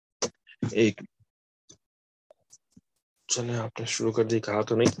ایک چلے آپ نے شروع کر دی، کہا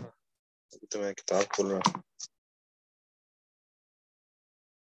تو نہیں تھا، ابھی تو میں کتاب کھول رہا ہوں۔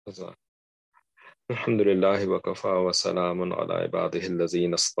 الحمد للہ وکفا وسلام علی عباده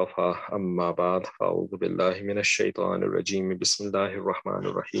الذین اصطفى اما بعد فاعوذ باللہ من الشیطان الرجیم بسم اللہ الرحمن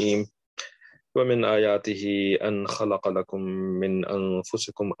الرحیم ومن آیاته ان خلق لكم من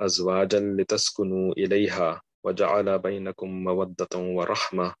انفسكم ازواجا لتسكنوا الیہا وجعل بینکم مودة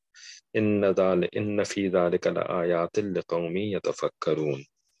ورحمة ان فی ذلک لآیات لقوم یتفکرون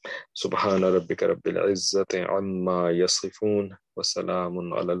سبحان ربک رب العزة عما یصفون وسلام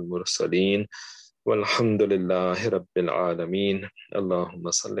علی المرسلین والحمد للہ رب العالمین اللہم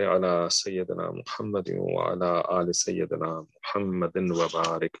صل علی سیدنا محمد وعلی آل سیدنا محمد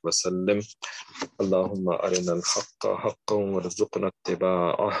وبارک وسلم اللہم ارنا الحق حقا وارزقنا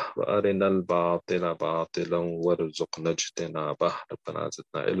اتباعہ وارنا الباطل باطلا وارزقنا اجتنابہ ربنا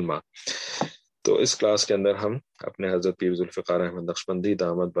زدنا علما۔ تو اس کلاس کے اندر ہم اپنے حضرت پیر ذوالفقار احمد نقشبندی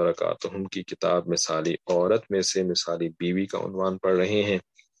دامت برکاتہم کی کتاب مثالی عورت میں سے مثالی بیوی کا عنوان پڑھ رہے ہیں،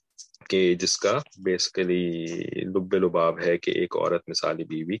 کہ جس کا بیسیکلی لب لباب ہے کہ ایک عورت مثالی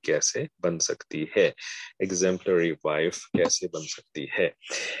بیوی کیسے بن سکتی ہے، ایگزمپلری وائف کیسے بن سکتی ہے۔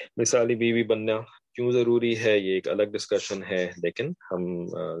 مثالی بیوی بننا کیوں ضروری ہے یہ ایک الگ ڈسکشن ہے، لیکن ہم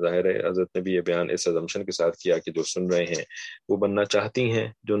ظاہر ہے حضرت نے بھی یہ بیان اس assumption کے ساتھ کیا کہ جو سن رہے ہیں وہ بننا چاہتی ہیں،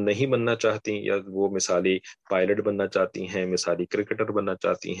 جو نہیں بننا چاہتی یا وہ مثالی پائلٹ بننا چاہتی ہیں، مثالی کرکٹر بننا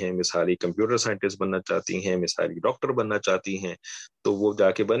چاہتی ہیں، مثالی کمپیوٹر سائنٹسٹ بننا چاہتی ہیں، مثالی ڈاکٹر بننا چاہتی ہیں، تو وہ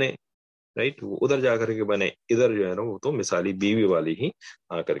جا کے بنے، رائٹ، وہ ادھر جا کر کے بنے، ادھر جو ہے نا وہ تو مثالی بیوی والی ہی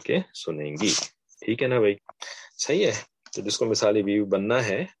آ کر کے سنیں گی، ٹھیک ہے نا بھائی، صحیح ہے۔ تو جس کو مثالی بیوی بننا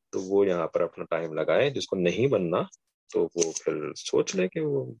ہے تو وہ یہاں پر اپنا ٹائم لگائے، جس کو نہیں بننا تو وہ پھر سوچ لے کہ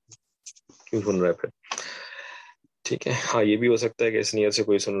وہ کیوں سن رہا ہے پھر، ٹھیک ہے۔ ہاں یہ بھی ہو سکتا ہے کہ اس نیت سے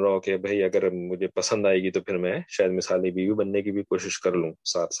کوئی سن رہا ہو کہ بھائی اگر مجھے پسند آئے گی تو پھر میں شاید مثالی بیوی بننے کی بھی کوشش کر لوں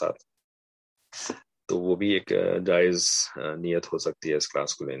ساتھ ساتھ، تو وہ بھی ایک جائز نیت ہو سکتی ہے اس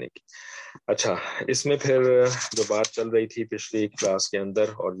کلاس کو لینے کی۔ اچھا، اس میں پھر جو بات چل رہی تھی پچھلی کلاس کے اندر،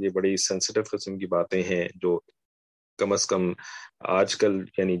 اور یہ بڑی سینسیٹیو قسم کی باتیں ہیں جو کم از کم آج کل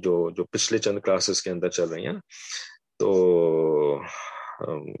یعنی جو پچھلے چند کلاسز کے اندر چل رہی ہیں، تو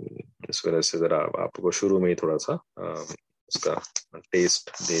اس وجہ سے ذرا آپ کو شروع میں ہی تھوڑا سا اس کا ٹیسٹ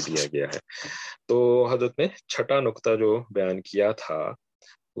دے دیا گیا ہے۔ تو حضرت نے چھٹا نقطہ جو بیان کیا تھا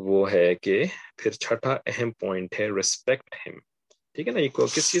وہ ہے کہ پھر چھٹا اہم پوائنٹ ہے ریسپیکٹ ہم، ٹھیک ہے نا۔ یہ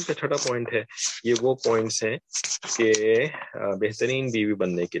کس چیز کا چھٹا پوائنٹ ہے؟ یہ وہ پوائنٹس ہیں کہ بہترین بیوی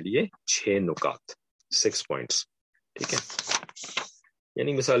بننے کے لیے 6 نکات، 6 پوائنٹس، ٹھیک ہے،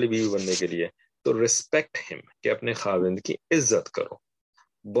 یعنی مثالی بیوی بننے کے لیے تو ریسپیکٹ ہم، کہ اپنے خاوند کی عزت کرو۔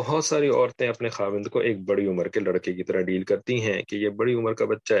 بہت ساری عورتیں اپنے خاوند کو ایک بڑی عمر کے لڑکے کی طرح ڈیل کرتی ہیں کہ یہ بڑی عمر کا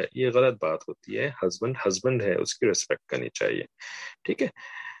بچہ ہے، یہ غلط بات ہوتی ہے۔ ہسبینڈ ہے، اس کی ریسپیکٹ کرنی چاہیے، ٹھیک ہے۔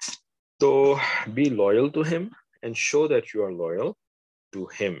 تو بی لویل ٹو ہم and show that you are loyal to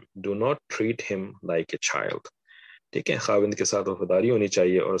ہم، ڈو ناٹ ٹریٹ ہم لائک اے چائلڈ، ٹھیک ہے۔ خاوند کے ساتھ وفاداری ہونی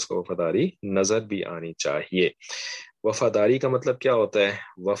چاہیے اور اس کو وفاداری نظر بھی آنی چاہیے۔ وفاداری کا مطلب کیا ہوتا ہے؟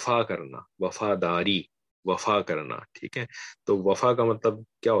 وفا کرنا، وفا کرنا، ٹھیک ہے۔ تو وفا کا مطلب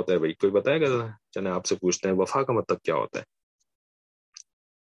کیا ہوتا ہے بھائی، کوئی بتائے گا؟ چلیں آپ سے پوچھتے ہیں، وفا کا مطلب کیا ہوتا ہے؟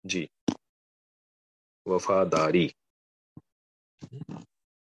 جی، وفاداری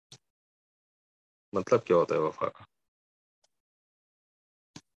مطلب کیا ہوتا ہے وفا کا؟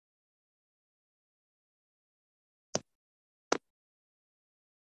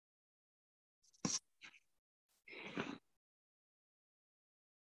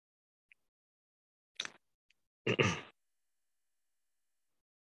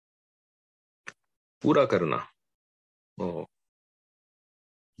 پورا کرنا، اوہ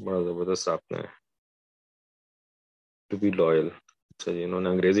بڑا زبردست آپ نے، ٹو بی لویل، اچھا جی، انہوں نے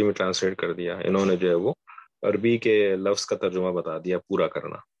انگریزی میں ٹرانسلیٹ کر دیا، انہوں نے جو ہے وہ عربی کے لفظ کا ترجمہ بتا دیا، پورا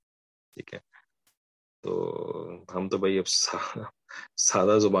کرنا، ٹھیک ہے۔ تو ہم تو بھائی اب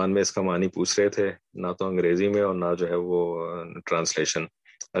سادہ زبان میں اس کا معنی پوچھ رہے تھے، نہ تو انگریزی میں اور نہ جو ہے وہ ٹرانسلیشن،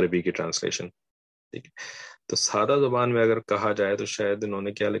 عربی کی ٹرانسلیشن، ٹھیک ہے۔ تو سادہ زبان میں اگر کہا جائے تو شاید انہوں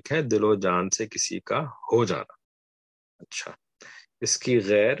نے کیا لکھا ہے؟ دل و جان سے کسی کا ہو جانا، اچھا، اس کی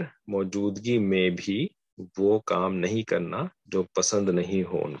غیر موجودگی میں بھی وہ کام نہیں کرنا جو پسند نہیں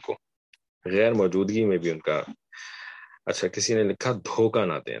ہو ان کو، غیر موجودگی میں بھی ان کا، اچھا کسی نے لکھا دھوکہ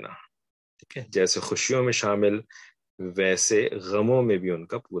نہ دینا، ٹھیک ہے، جیسے خوشیوں میں شامل ویسے غموں میں بھی ان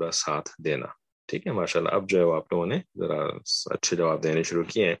کا پورا ساتھ دینا، ٹھیک ہے۔ ماشاءاللہ اب جو ہے وہ آپ لوگوں نے ذرا اچھے جواب دینے شروع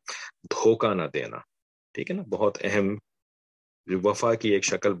کیے ہیں۔ دھوکہ نہ دینا، ٹھیک ہے نا، بہت اہم، وفا کی ایک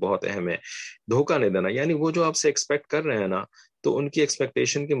شکل بہت اہم ہے، دھوکہ نہیں دینا، یعنی وہ جو آپ سے ایکسپیکٹ کر رہے ہیں نا تو ان کی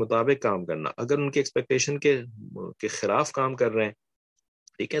ایکسپیکٹیشن کے مطابق کام کرنا. اگر ان کی ایکسپیکٹیشن کے خلاف کام کر رہے ہیں،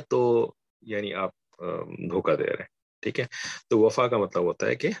 ٹھیک ہے، تو یعنی آپ دھوکہ دے رہے ہیں. ٹھیک ہے، تو وفا کا مطلب ہوتا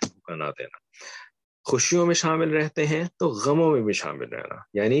ہے کہ دھوکہ نہ دینا. خوشیوں میں شامل رہتے ہیں تو غموں میں بھی شامل رہنا،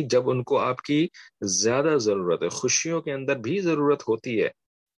 یعنی جب ان کو آپ کی زیادہ ضرورت ہے، خوشیوں کے اندر بھی ضرورت ہوتی ہے،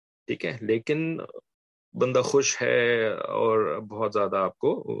 ٹھیک ہے، لیکن بندہ خوش ہے اور بہت زیادہ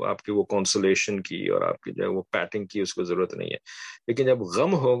آپ کی وہ کانسولیشن کی اور آپ کی جو ہے وہ پیٹنگ کی اس کو ضرورت نہیں ہے. لیکن جب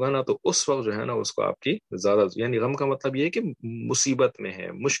غم ہوگا نا تو اس وقت جو ہے نا اس کو آپ کی زیادہ، یعنی غم کا مطلب یہ ہے کہ مصیبت میں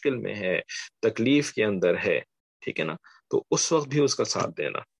ہے، مشکل میں ہے، تکلیف کے اندر ہے، ٹھیک ہے نا، تو اس وقت بھی اس کا ساتھ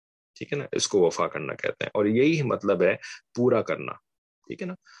دینا، ٹھیک ہے نا، اس کو وفا کرنا کہتے ہیں. اور یہی مطلب ہے پورا کرنا، ٹھیک ہے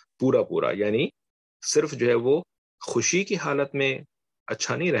نا، پورا پورا، یعنی صرف جو ہے وہ خوشی کی حالت میں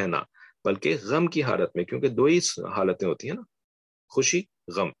اچھا نہیں رہنا، بلکہ غم کی حالت میں، کیونکہ دو ہی حالتیں ہوتی ہیں نا، خوشی،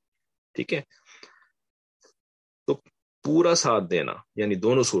 غم، ٹھیک ہے، تو پورا ساتھ دینا یعنی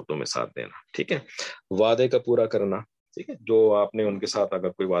دونوں صورتوں میں ساتھ دینا. ٹھیک ہے، وعدے کا پورا کرنا، ٹھیک ہے، جو آپ نے ان کے ساتھ اگر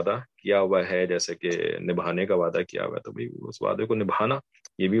کوئی وعدہ کیا ہوا ہے، جیسے کہ نبھانے کا وعدہ کیا ہوا ہے، تو بھی اس وعدے کو نبھانا،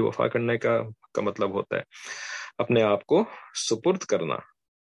 یہ بھی وفا کرنے کا مطلب ہوتا ہے. اپنے آپ کو سپرد کرنا،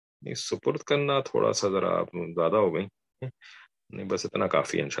 سپرد کرنا تھوڑا سا ذرا زیادہ ہو گئی، نہیں بس اتنا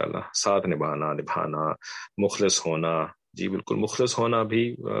کافی ہے انشاءاللہ. ساتھ نبھانا، مخلص ہونا، جی بالکل، مخلص ہونا بھی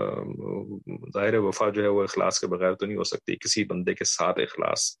ظاہر وفا جو ہے وہ اخلاص کے بغیر تو نہیں ہو سکتی. کسی بندے کے ساتھ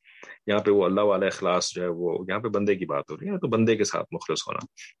اخلاص، یہاں پہ وہ اللہ والا اخلاص جو ہے وہ یہاں پہ بندے کی بات ہو رہی ہے، تو بندے کے ساتھ مخلص ہونا.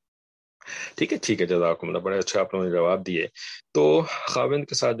 ٹھیک ہے، ٹھیک ہے، جزاکم اللہ، بڑے اچھے آپ نے جواب دیے. تو خاوند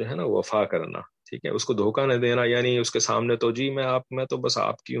کے ساتھ جو ہے نا وفا کرنا، ٹھیک ہے، اس کو دھوکہ نہ دینا، یعنی اس کے سامنے تو جی میں تو بس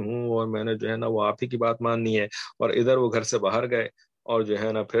آپ کی ہوں اور میں نے جو ہے نا وہ آپ ہی کی بات ماننی ہے، اور ادھر وہ گھر سے باہر گئے اور جو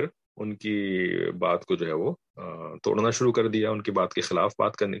ہے نا پھر ان کی بات کو جو ہے وہ توڑنا شروع کر دیا، ان کی بات کے خلاف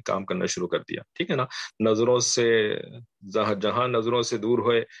کام کرنا شروع کر دیا. ٹھیک ہے نا، نظروں سے جہاں نظروں سے دور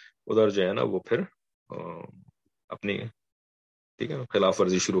ہوئے ادھر جو ہے نا وہ پھر اپنی، ٹھیک ہے، خلاف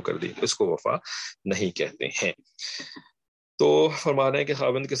ورزی شروع کر دی. اس کو وفا نہیں کہتے ہیں. تو فرما رہے ہیں کہ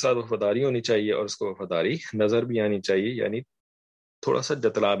خاوند کے ساتھ وفاداری ہونی چاہیے اور اس کو وفاداری نظر بھی آنی چاہیے، یعنی تھوڑا سا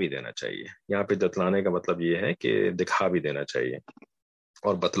جتلا بھی دینا چاہیے. یہاں پہ جتلانے کا مطلب یہ ہے کہ دکھا بھی دینا چاہیے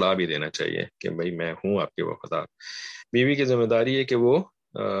اور بتلا بھی دینا چاہیے کہ بھائی میں ہوں آپ کے وفادار. بیوی کی ذمہ داری ہے کہ وہ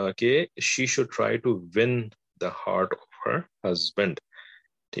کہ she should try to win the heart of her husband.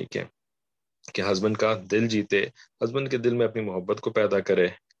 ٹھیک ہے، کہ ہسبینڈ کا دل جیتے، ہسبینڈ کے دل میں اپنی محبت کو پیدا کرے.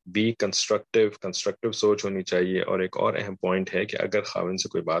 بی کنسٹرکٹیو سوچ ہونی چاہیے. اور ایک اور اہم پوائنٹ ہے کہ اگر خاوند سے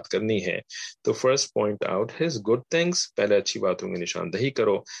کوئی بات کرنی ہے تو first point out his good things, پہلے اچھی باتوں کی نشاندہی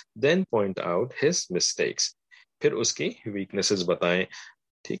کرو، دین پوائنٹ آؤٹ ہز مسٹیکس، پھر اس کی ویکنیسز بتائیں.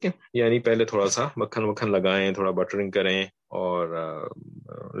 ٹھیک ہے، یعنی پہلے تھوڑا سا مکھن لگائیں، تھوڑا بٹرنگ کریں اور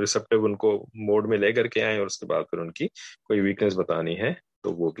ریسپٹیو ان کو موڈ میں لے کر کے آئیں، اور اس کے بعد پھر ان کی کوئی ویکنیس بتانی ہے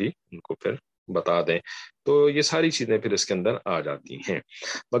تو وہ بھی ان کو پھر بتا دیں. تو یہ ساری چیزیں پھر اس کے اندر آ جاتی ہیں.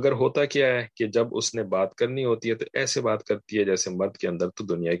 مگر ہوتا کیا ہے کہ جب اس نے بات کرنی ہوتی ہے تو ایسے بات کرتی ہے جیسے مرد کے اندر تو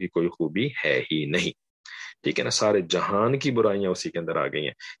دنیا کی کوئی خوبی ہے ہی نہیں. ٹھیک ہے نا، سارے جہان کی برائیاں اسی کے اندر آ گئی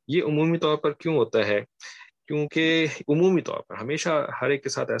ہیں. یہ عمومی طور پر کیوں ہوتا ہے؟ کیونکہ عمومی طور پر ہمیشہ ہر ایک کے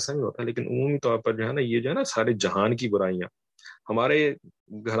ساتھ ایسا نہیں ہوتا، لیکن عمومی طور پر جو ہے نا یہ جو ہے نا سارے جہان کی برائیاں، ہمارے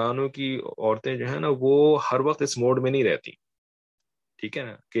گھرانوں کی عورتیں جو ہے نا وہ ہر وقت اس موڈ میں نہیں رہتی. ٹھیک ہے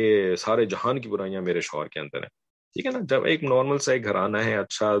نا، کہ سارے جہان کی برائیاں میرے شوہر کے اندر ہیں. ٹھیک ہے نا، جب ایک نارمل سا ایک گھرانہ ہے،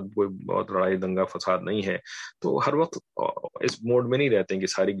 اچھا کوئی بہت لڑائی دنگا فساد نہیں ہے، تو ہر وقت اس موڈ میں نہیں رہتے ہیں کہ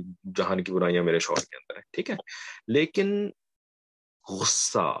ساری جہان کی برائیاں میرے شوہر کے اندر ہیں. ٹھیک ہے، لیکن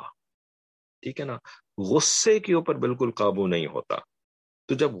غصہ، ٹھیک ہے نا، غصے کے اوپر بالکل قابو نہیں ہوتا.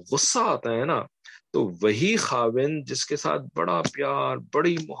 تو جب غصہ آتا ہے نا تو وہی خاوند جس کے ساتھ بڑا پیار،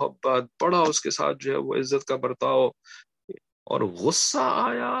 بڑی محبت، بڑا اس کے ساتھ جو ہے وہ عزت کا برتاؤ، اور غصہ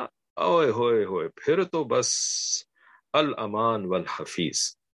آیا، اوئے ہوئے ہوئے، پھر تو بس الامان والحفیظ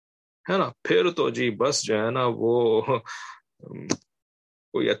ہے نا، پھر تو جی بس جو ہے نا وہ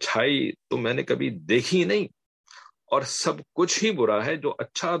کوئی اچھائی تو میں نے کبھی دیکھی نہیں، اور سب کچھ ہی برا ہے. جو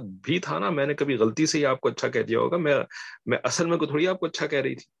اچھا بھی تھا نا، میں نے کبھی غلطی سے ہی آپ کو اچھا کہہ دیا ہوگا، میں اصل میں کو تھوڑی آپ کو اچھا کہہ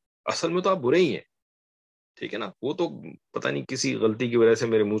رہی تھی، اصل میں تو آپ برے ہی ہیں. ٹھیک ہے نا، وہ تو پتہ نہیں کسی غلطی کی وجہ سے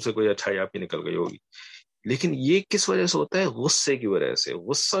میرے منہ سے کوئی اچھائی آپ کی نکل گئی ہوگی. لیکن یہ کس وجہ سے ہوتا ہے؟ غصے کی وجہ سے.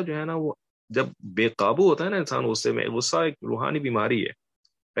 غصہ جو ہے نا وہ جب بے قابو ہوتا ہے نا انسان غصے میں، غصہ ایک روحانی بیماری ہے،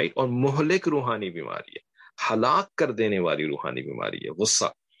 رائٹ، اور مہلک روحانی بیماری ہے، ہلاک کر دینے والی روحانی بیماری ہے غصہ.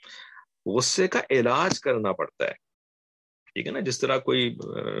 غصے کا علاج کرنا پڑتا ہے. ٹھیک ہے نا، جس طرح کوئی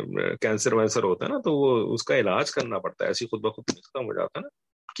کینسر وینسر ہوتا ہے نا تو وہ اس کا علاج کرنا پڑتا ہے، ایسی خود بخود ختم ہو جاتا ہے نا.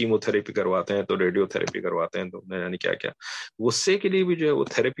 کیمو تھراپی کرواتے ہیں تو ریڈیو تھراپی کرواتے ہیں تو یعنی کیا کیا. غصے کے لیے بھی جو ہے وہ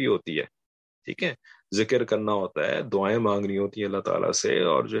تھراپی ہوتی ہے. ٹھیک ہے، ذکر کرنا ہوتا ہے، دعائیں مانگنی ہوتی ہیں اللہ تعالیٰ سے،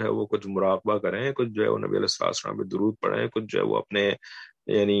 اور جو ہے وہ کچھ مراقبہ کریں، کچھ جو ہے وہ نبی علیہ السلام پہ درود پڑھیں، کچھ جو ہے وہ اپنے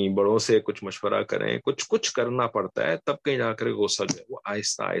یعنی بڑوں سے کچھ مشورہ کریں، کچھ کچھ کرنا پڑتا ہے، تب کہیں جا کر غصہ جو ہے وہ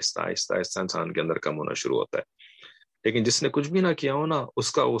آہستہ آہستہ آہستہ آہستہ انسان کے اندر کم ہونا شروع ہوتا ہے۔ لیکن جس نے کچھ بھی نہ کیا ہو نا،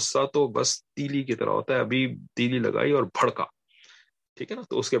 اس کا غصہ تو بس تیلی کی طرح ہوتا ہے، ابھی تیلی لگائی اور بھڑکا، ٹھیک ہے نا،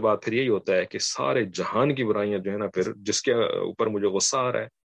 تو اس کے بعد پھر یہی ہوتا ہے کہ سارے جہان کی برائیاں جو ہے نا، پھر جس کے اوپر مجھے غصہ آ رہا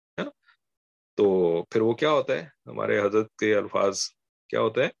ہے نا، تو پھر وہ کیا ہوتا ہے، ہمارے حضرت کے الفاظ کیا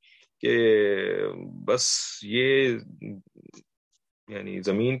ہوتا ہے کہ بس یہ یعنی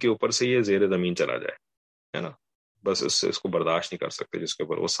زمین کے اوپر سے یہ زیر زمین چلا جائے، ہے نا، بس اس کو برداشت نہیں کر سکتے جس کے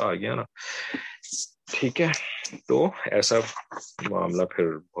اوپر غصہ آ گیا نا، ٹھیک ہے، تو ایسا معاملہ پھر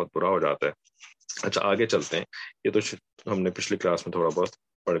بہت برا ہو جاتا ہے۔ اچھا آگے چلتے ہیں، یہ تو ہم نے پچھلی کلاس میں تھوڑا بہت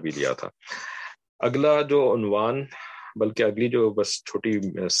پڑھ بھی لیا تھا۔ اگلا جو عنوان، بلکہ اگلی جو بس چھوٹی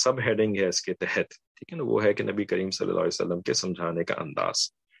سب ہیڈنگ ہے اس کے تحت، ٹھیک ہے نا، وہ ہے کہ نبی کریم صلی اللہ علیہ وسلم کے سمجھانے کا انداز۔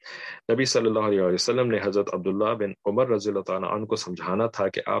 نبی صلی اللہ علیہ وسلم نے حضرت عبداللہ بن عمر رضی اللہ تعالیٰ عنہ کو سمجھانا تھا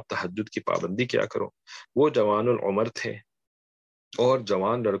کہ آپ تہجد کی پابندی کیا کرو۔ وہ جوان العمر تھے، اور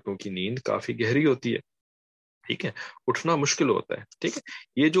جوان لڑکوں کی نیند کافی گہری ہوتی ہے، ٹھیک ہے، اٹھنا مشکل ہوتا ہے، ٹھیک ہے،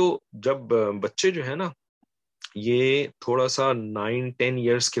 یہ جو جب بچے جو ہے نا یہ تھوڑا سا 9-10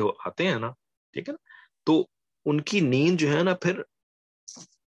 ایئرس کے آتے ہیں نا، ٹھیک ہے نا، تو ان کی نیند جو ہے نا پھر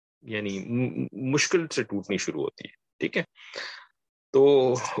یعنی مشکل سے ٹوٹنی شروع ہوتی ہے، ٹھیک ہے، تو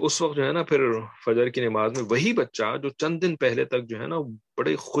اس وقت جو ہے نا پھر فجر کی نماز میں وہی بچہ جو چند دن پہلے تک جو ہے نا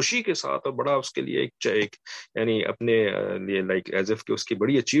بڑے خوشی کے ساتھ، اور بڑا اس کے لیے ایک یعنی اپنے لیے لائک ایز اف کہ اس کی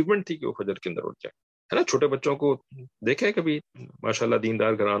بڑی اچیومنٹ تھی کہ وہ فجر کے اندر اٹھ جائے، ہے نا، چھوٹے بچوں کو دیکھا ہے کبھی ماشاءاللہ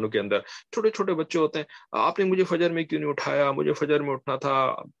دیندار گھرانوں کے اندر چھوٹے چھوٹے بچے ہوتے ہیں، آپ نے مجھے فجر میں کیوں نہیں اٹھایا، مجھے فجر میں اٹھنا تھا،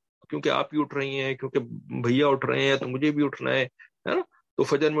 کیونکہ آپ بھی اٹھ رہی ہیں، کیونکہ بھیا اٹھ رہے ہیں تو مجھے بھی اٹھنا ہے نا، تو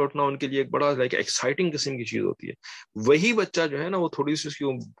فجر میں اٹھنا ان کے لیے ایک بڑا لائک ایکسائٹنگ قسم کی چیز ہوتی ہے۔ وہی بچہ جو ہے نا وہ تھوڑی سی اس کی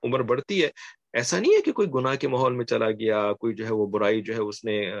عمر بڑھتی ہے، ایسا نہیں ہے کہ کوئی گناہ کے ماحول میں چلا گیا، کوئی جو ہے وہ برائی جو ہے اس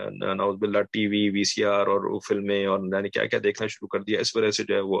نے نعوذ باللہ ٹی وی وی سی آر اور فلمیں اور یعنی کیا کیا دیکھنا شروع کر دیا، اس وجہ سے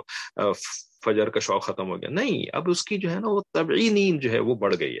جو ہے وہ فجر کا شوق ختم ہو گیا، نہیں، اب اس کی جو ہے نا وہ طبعی نیند جو ہے وہ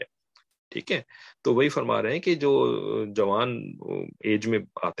بڑھ گئی ہے، ٹھیک ہے، تو وہی فرما رہے ہیں کہ جو جوان ایج میں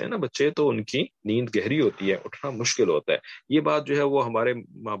آتے ہیں نا بچے، تو ان کی نیند گہری ہوتی ہے، اٹھنا مشکل ہوتا ہے، یہ بات جو ہے وہ ہمارے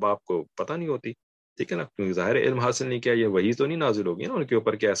ماں باپ کو پتہ نہیں ہوتی، ٹھیک ہے نا، کیونکہ ظاہر علم حاصل نہیں کیا، یہ وہی تو نہیں نازل ہوگی نا ان کے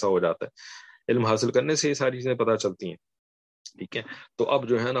اوپر کہ ایسا ہو جاتا ہے، علم حاصل کرنے سے یہ ساری چیزیں پتہ چلتی ہیں، ٹھیک ہے، تو اب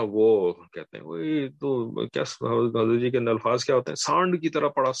جو ہے نا وہ کہتے ہیں وہی تو کیا حضرت جی کے الفاظ کیا ہوتے ہیں، سانڈ کی طرح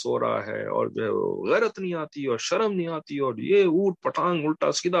پڑا سو رہا ہے، اور جو ہے وہ غیرت نہیں آتی اور شرم نہیں آتی، اور یہ اوٹ پٹانگ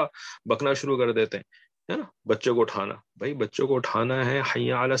الٹا سیدھا بکنا شروع کر دیتے ہیں، ہے نا، بچوں کو اٹھانا، بھائی بچوں کو اٹھانا ہے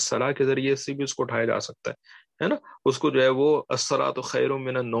حی علی الصلاۃ کے ذریعے سے بھی اس کو اٹھایا جا سکتا ہے نا، اس کو جو ہے وہ الصلاۃ خیر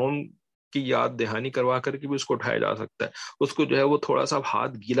من النوم کی یاد دہانی کروا کر کے بھی اس کو اٹھایا جا سکتا ہے، اس کو جو ہے وہ تھوڑا سا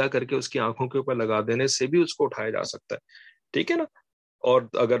ہاتھ گیلا کر کے اس کی آنکھوں کے اوپر لگا دینے سے بھی اس کو اٹھایا جا سکتا ہے، ٹھیک ہے نا، اور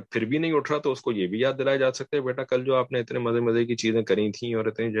اگر پھر بھی نہیں اٹھ رہا تو اس کو یہ بھی یاد دلایا جا سکتا ہے، بیٹا کل جو آپ نے اتنے مزے مزے کی چیزیں کری تھیں اور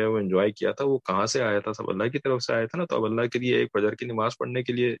اتنے جو ہے وہ انجوائے کیا تھا، وہ کہاں سے آیا تھا، سب اللہ کی طرف سے آیا تھا نا، تو اب اللہ کے لیے ایک فجر کی نماز پڑھنے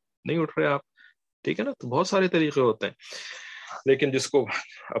کے لیے نہیں اٹھ رہے آپ، ٹھیک ہے نا، تو بہت سارے طریقے ہوتے ہیں، لیکن جس کو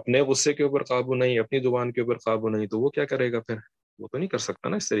اپنے غصے کے اوپر قابو نہیں، اپنی زبان کے اوپر قابو نہیں، تو وہ کیا کرے گا پھر، وہ تو نہیں کر سکتا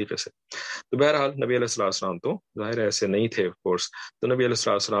نا اس طریقے سے۔ تو بہرحال نبی علیہ الصلوۃ والسلام تو ظاہر ایسے نہیں تھے آف کورس، تو نبی علیہ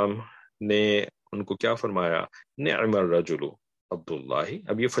الصلوۃ والسلام نے ان کو کیا فرمایا، نعم الرجل عبداللہ،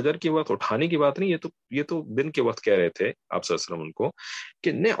 اب یہ فجر کے وقت اٹھانے کی بات نہیں، یہ تو دن کے وقت کہہ رہے تھے آپ صلی اللہ علیہ وسلم ان کو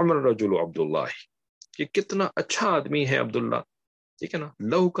کہ نعم الرجل عبداللہ، کہ کتنا اچھا آدمی ہے عبداللہ، ٹھیک ہے نا،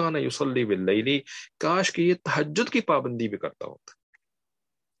 لو کان یصلی باللیل، کاش کہ یہ تہجد کی پابندی بھی کرتا ہوتا،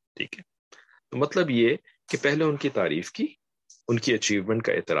 ٹھیک ہے، تو مطلب یہ کہ پہلے ان کی تعریف کی، ان کی اچیومنٹ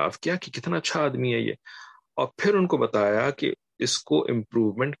کا اعتراف کیا کہ کتنا اچھا آدمی ہے یہ، اور پھر ان کو بتایا کہ اس کو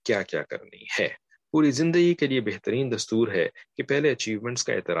امپروومنٹ کیا کیا کرنی ہے، پوری زندگی کے لیے بہترین دستور ہے کہ پہلے اچیومنٹس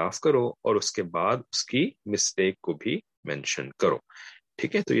کا اعتراف کرو اور اس کے بعد اس کی مسٹیک کو بھی مینشن کرو،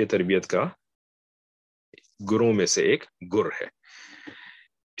 ٹھیک ہے، تو یہ تربیت کا گروں میں سے ایک گر ہے،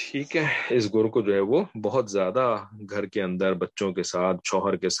 ٹھیک ہے، اس گر کو جو ہے وہ بہت زیادہ گھر کے اندر بچوں کے ساتھ،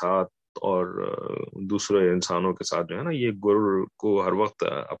 شوہر کے ساتھ اور دوسرے انسانوں کے ساتھ جو ہے نا یہ گر کو ہر وقت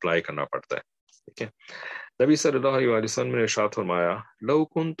اپلائی کرنا پڑتا ہے، ٹھیک ہے، نبی صلی اللہ علیہ وسلم نے ارشاد فرمایا لو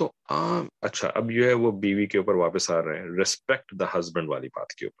کن تو عام، اچھا اب جو ہے وہ بیوی کے اوپر واپس آ رہے ہیں، ریسپیکٹ دا ہسبینڈ والی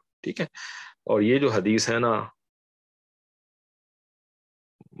بات کے اوپر، ٹھیک ہے، اور یہ جو حدیث ہے نا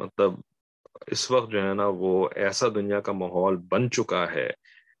مطلب اس وقت جو ہے نا وہ ایسا دنیا کا ماحول بن چکا ہے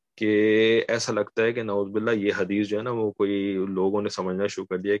کہ ایسا لگتا ہے کہ نعوذ باللہ یہ حدیث جو ہے نا وہ کوئی لوگوں نے سمجھنا شروع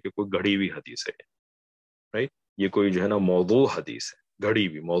کر دیا کہ کوئی گھڑی ہوئی حدیث ہے، رائٹ، یہ کوئی جو ہے نا موضوع حدیث ہے، گھڑی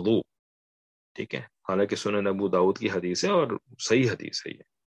ہوئی موضوع، ٹھیک ہے، حالانکہ سنن ابو داؤد کی حدیث ہے اور صحیح حدیث ہے یہ،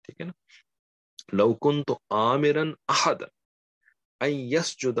 ٹھیک ہے نا. لو کنت آمرا احد ان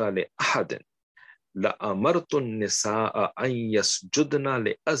يسجد لاحد لامرت النساء ان يسجدن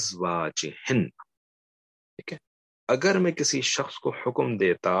لازواجهن. ٹھیک ہے، اگر میں کسی شخص کو حکم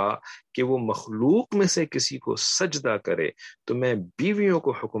دیتا کہ وہ مخلوق میں سے کسی کو سجدہ کرے تو میں بیویوں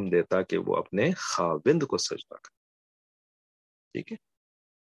کو حکم دیتا کہ وہ اپنے خاوند کو سجدہ کرے. ٹھیک ہے،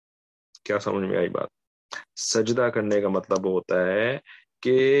 کیا سمجھ میں آئی بات؟ سجدہ کرنے کا مطلب ہوتا ہے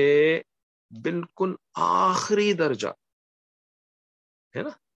کہ بالکل آخری درجہ ہے نا،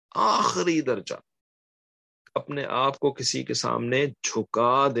 آخری درجہ اپنے آپ کو کسی کے سامنے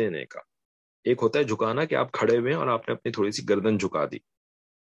جھکا دینے کا. ایک ہوتا ہے جھکانا کہ آپ کھڑے ہوئے ہیں اور آپ نے اپنی تھوڑی سی گردن جھکا دی،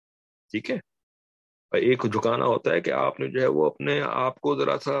 ٹھیک ہے. اور ایک جھکانا ہوتا ہے کہ آپ نے جو ہے وہ اپنے آپ کو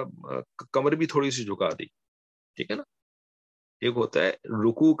ذرا سا کمر بھی تھوڑی سی جھکا دی، ٹھیک ہے نا. ایک ہوتا ہے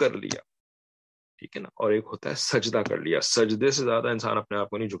رکوع کر لیا، ٹھیک ہے نا، اور ایک ہوتا ہے سجدہ کر لیا. سجدے سے زیادہ انسان اپنے آپ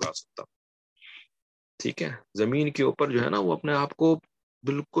کو نہیں جھکا سکتا، ٹھیک ہے. زمین کے اوپر جو ہے نا وہ اپنے آپ کو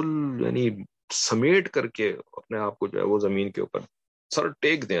بالکل یعنی سمیٹ کر کے اپنے آپ کو جو ہے وہ زمین کے اوپر سر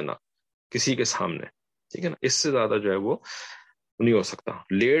ٹیک دینا کسی کے سامنے، ٹھیک ہے نا، اس سے زیادہ جو ہے وہ نہیں ہو سکتا.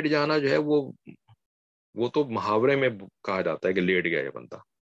 لیٹ جانا جو ہے وہ تو محاورے میں کہا جاتا ہے کہ لیٹ گیا یہ بندہ،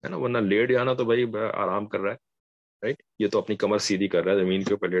 ہے نا، ورنہ لیٹ جانا تو بھائی آرام کر رہا ہے، رائٹ. یہ تو اپنی کمر سیدھی کر رہا ہے زمین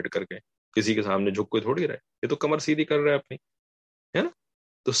کے اوپر لیٹ کر کے، کسی کے سامنے جھک کے تھوڑی رہے، یہ تو کمر سیدھی کر رہا ہے اپنی، ہے نا.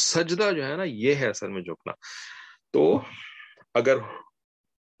 تو سجدہ جو ہے نا یہ ہے اصل میں جھکنا. تو اگر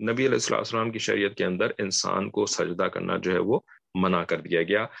نبی علیہ الصلوۃ والسلام کی شریعت کے اندر انسان کو سجدہ کرنا جو ہے وہ منع کر دیا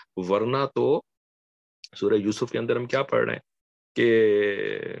گیا، ورنہ تو سورہ یوسف کے اندر ہم کیا پڑھ رہے ہیں کہ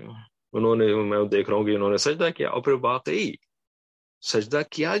انہوں نے، میں دیکھ رہا ہوں کہ انہوں نے سجدہ کیا، اور پھر واقعی سجدہ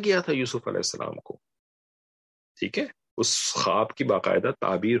کیا گیا تھا یوسف علیہ السلام کو، ٹھیک ہے. اس خواب کی باقاعدہ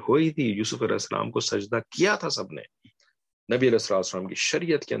تعبیر ہوئی تھی، یوسف علیہ السلام کو سجدہ کیا تھا سب نے. نبی علیہ الصلوۃ والسلام کی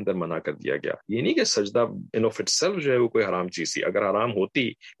شریعت کے اندر منع کر دیا گیا. یہ نہیں کہ سجدہ ان آف اٹ سیلف جو ہے وہ کوئی حرام چیز تھی. اگر حرام ہوتی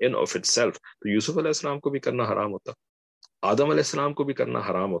ان آف اٹ سیلف تو یوسف علیہ السلام کو بھی کرنا حرام ہوتا، آدم علیہ السلام کو بھی کرنا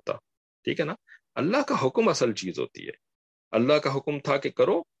حرام ہوتا، ٹھیک ہے نا. اللہ کا حکم اصل چیز ہوتی ہے. اللہ کا حکم تھا کہ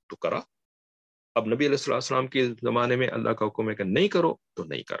کرو تو کرا. اب نبی علیہ الصلوۃ والسلام کے زمانے میں اللہ کا حکم ہے کہ نہیں کرو تو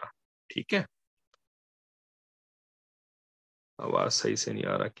نہیں کرا، ٹھیک ہے. آواز صحیح سے نہیں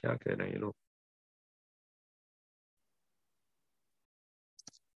آ رہا، کیا کہہ رہے ہیں یہ لوگ؟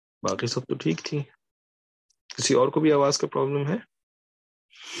 باقی سب تو ٹھیک تھی. کسی اور کو بھی آواز کا پرابلم ہے؟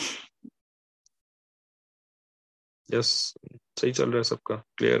 یس، صحیح چل رہا ہے، سب کا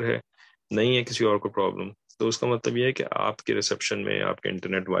کلیئر ہے، نہیں ہے کسی اور کو پرابلم. تو اس کا مطلب یہ ہے کہ آپ کے ریسیپشن میں، آپ کے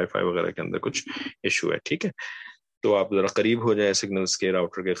انٹرنیٹ وائی فائی وغیرہ کے اندر کچھ ایشو ہے، ٹھیک ہے. تو آپ ذرا قریب ہو جائیں سگنلز کے،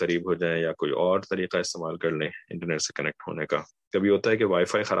 راؤٹر کے قریب ہو جائیں، یا کوئی اور طریقہ استعمال کر لیں انٹرنیٹ سے کنیکٹ ہونے کا. کبھی ہوتا ہے کہ وائی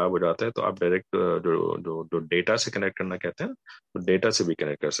فائی خراب ہو جاتا ہے تو آپ ڈائریکٹ جو ڈیٹا سے کنیکٹ کرنا کہتے ہیں تو ڈیٹا سے بھی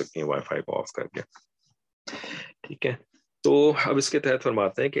کنیکٹ کر سکتی ہیں وائی فائی کو آف کر کے، ٹھیک ہے. تو اب اس کے تحت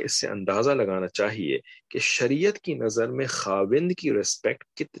فرماتے ہیں کہ اس سے اندازہ لگانا چاہیے کہ شریعت کی نظر میں خاوند کی رسپیکٹ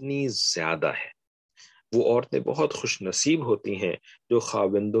کتنی زیادہ ہے. وہ عورتیں بہت خوش نصیب ہوتی ہیں جو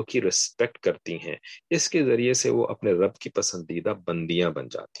خاوندوں کی رسپیکٹ کرتی ہیں. اس کے ذریعے سے وہ اپنے رب کی پسندیدہ بندیاں بن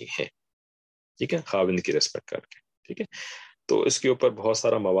جاتی ہیں، ٹھیک ہے، خاوند کی رسپیکٹ کر کے، ٹھیک ہے. تو اس کے اوپر بہت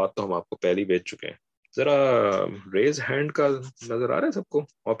سارا مواد تو ہم آپ کو پہلے ہی بھیج چکے ہیں. ذرا ریز ہینڈ کا نظر آ رہا ہے سب کو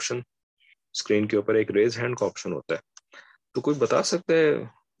آپشن؟ اسکرین کے اوپر ایک ریز ہینڈ کا آپشن ہوتا ہے. تو کوئی بتا سکتا ہے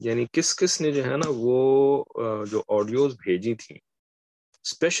یعنی کس کس نے جو ہے نا وہ جو آڈیوز بھیجی تھیں،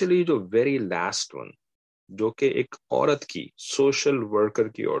 اسپیشلی جو ویری لاسٹ ون جو کہ ایک عورت کی سوشل ورکر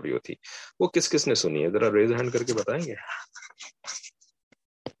کی آڈیو تھی، وہ کس کس نے سنی ہے؟ ذرا ریز ہینڈ کر کے بتائیں گے.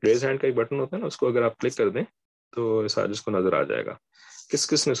 ریز ہینڈ کا ایک بٹن ہوتا ہے نا، اس کو اگر آپ کلک کر دیں تو اس آج کو نظر آ جائے گا. کس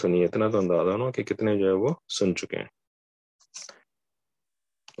کس نے سنی ہے؟ اتنا تو اندازہ ہو کہ کتنے جو ہے وہ سن چکے ہیں.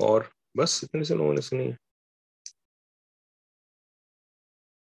 اور بس اتنے سے لوگوں نے سنی ہے.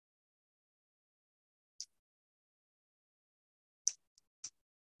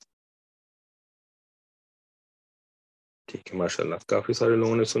 ٹھیک ہے، ماشاء اللہ کافی سارے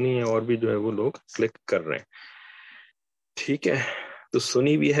لوگوں نے سنی ہے، اور بھی جو ہے وہ لوگ کلک کر رہے ہیں، ٹھیک ہے. تو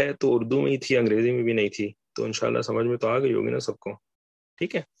سنی بھی ہے تو اردو میں ہی تھی، انگریزی میں بھی نہیں تھی، تو انشاءاللہ سمجھ میں تو آ گئی ہوگی نا سب کو،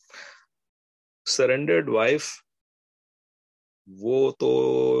 ٹھیک ہے. سرنڈرڈ وائف وہ تو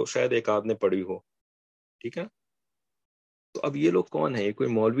شاید ایک آدھ نے پڑھی ہو، ٹھیک ہے. تو اب یہ لوگ کون ہیں؟ یہ کوئی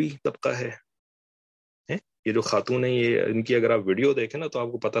مولوی طبقہ ہے؟ یہ جو خاتون ہیں، یہ ان کی اگر آپ ویڈیو دیکھیں نا تو آپ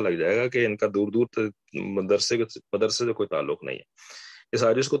کو پتہ لگ جائے گا کہ ان کا دور دور مدرسے سے کوئی تعلق نہیں ہے. اس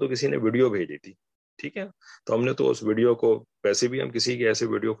آرٹسٹ کو تو کسی نے ویڈیو بھیجی تھی، ٹھیک ہے. تو ہم نے تو اس ویڈیو کو، ویسے بھی ہم کسی کی ایسے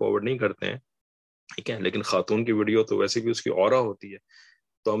ویڈیو فارورڈ نہیں کرتے ہیں، ٹھیک ہے، لیکن خاتون کی ویڈیو تو ویسے بھی اس کی اورا ہوتی ہے.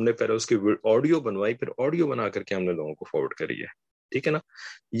 تو ہم نے پہلے اس کی آڈیو بنوائی، پھر آڈیو بنا کر کے ہم نے لوگوں کو فارورڈ کری ہے، ٹھیک ہے نا.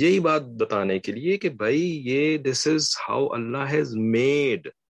 یہی بات بتانے کے لیے کہ بھائی یہ this is how Allah has made,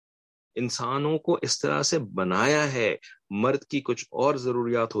 انسانوں کو اس طرح سے بنایا ہے. مرد کی کچھ اور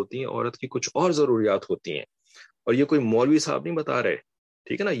ضروریات ہوتی ہیں، عورت کی کچھ اور ضروریات ہوتی ہیں، اور یہ کوئی مولوی صاحب نہیں بتا رہے،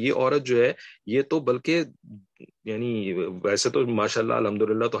 ٹھیک ہے نا. یہ عورت جو ہے یہ تو بلکہ یعنی ویسے تو ماشاءاللہ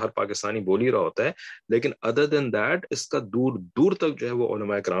الحمدللہ تو ہر پاکستانی بول ہی رہا ہوتا ہے، لیکن ادر دین دیٹ اس کا دور دور تک جو ہے وہ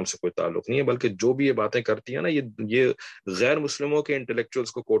علماء کرام سے کوئی تعلق نہیں ہے، بلکہ جو بھی یہ باتیں کرتی ہیں نا یہ غیر مسلموں کے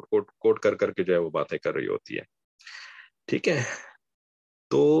انٹلیکچوئلس کو کوٹ کر کر کے جو ہے وہ باتیں کر رہی ہوتی ہے، ٹھیک ہے.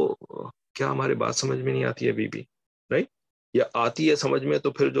 تو کیا ہماری بات سمجھ میں نہیں آتی ہے ابھی بھی؟ رائٹ؟ یا آتی ہے سمجھ میں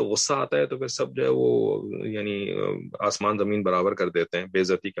تو پھر جو غصہ آتا ہے تو پھر سب جو ہے وہ یعنی آسمان زمین برابر کر دیتے ہیں بے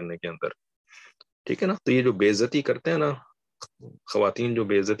عزتی کرنے کے اندر، ٹھیک ہے نا. تو یہ جو بے عزتی کرتے ہیں نا خواتین، جو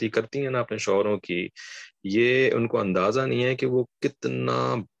بے عزتی کرتی ہیں نا اپنے شوہروں کی، یہ ان کو اندازہ نہیں ہے کہ وہ کتنا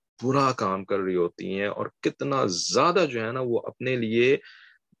برا کام کر رہی ہوتی ہیں، اور کتنا زیادہ جو ہے نا وہ اپنے لیے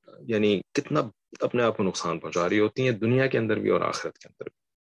یعنی کتنا اپنے آپ کو نقصان پہنچا رہی ہوتی ہیں، دنیا کے اندر بھی اور آخرت کے اندر بھی،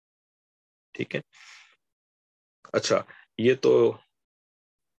 ٹھیک ہے. اچھا یہ تو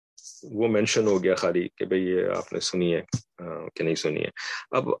وہ مینشن ہو گیا خالی کہ بھئی یہ آپ نے سنی ہے کہ نہیں سنی ہے.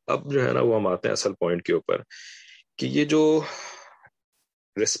 اب جو ہے نا وہ ہم آتے ہیں اصل پوائنٹ کے اوپر کہ یہ جو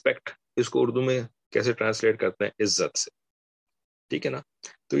ریسپیکٹ، اس کو اردو میں کیسے ٹرانسلیٹ کرتے ہیں؟ عزت سے، ٹھیک ہے نا.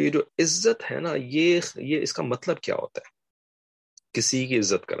 تو یہ جو عزت ہے نا یہ اس کا مطلب کیا ہوتا ہے؟ کسی کی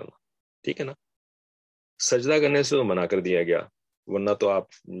عزت کرنا، ٹھیک ہے نا. سجدہ کرنے سے تو منع کر دیا گیا، ورنہ تو آپ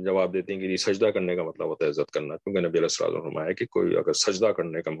جواب دیتے ہیں کہ سجدہ کرنے کا مطلب ہوتا ہے عزت کرنا، کیونکہ نبی علیہ الصلوۃ والسلام نے فرمایا کہ کوئی اگر سجدہ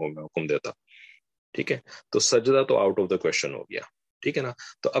کرنے کا حکم دیتا، ٹھیک ہے، تو سجدہ تو آؤٹ آف دا کویشچن ہو گیا، ٹھیک ہے نا.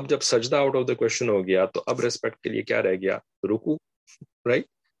 تو اب جب سجدہ آؤٹ آف دا کویشچن ہو گیا تو اب ریسپیکٹ کے لیے کیا رہ گیا؟ رکوع، رائٹ.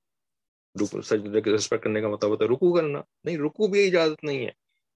 سجدہ کے ریسپیکٹ کرنے کا مطلب ہوتا ہے رکوع کرنا، نہیں رکوع بھی اجازت نہیں ہے،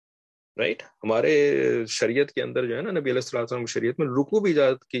 رائٹ. ہمارے شریعت کے اندر جو ہے نا نبی علیہ الصلوۃ والسلام کی شریعت میں رکوع بھی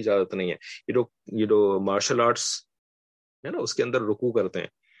اجازت نہیں ہے. یہ جو مارشل آرٹس ہے نا اس کے اندر رکوع کرتے ہیں،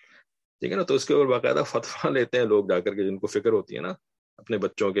 ٹھیک ہے نا. تو اس کے اوپر باقاعدہ فتویٰ لیتے ہیں لوگ جا کر کے، جن کو فکر ہوتی ہے نا اپنے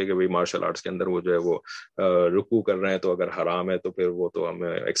بچوں کے کہ بھئی مارشل آرٹس کے اندر وہ جو ہے وہ رکوع کر رہے ہیں تو اگر حرام ہے تو پھر وہ تو ہمیں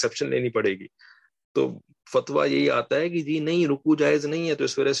ایکسیپشن لینی پڑے گی. تو فتویٰ یہی آتا ہے کہ جی نہیں رکوع جائز نہیں ہے. تو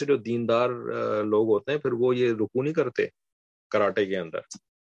اس وجہ سے جو دیندار لوگ ہوتے ہیں پھر وہ یہ رکوع نہیں کرتے کراٹے کے اندر،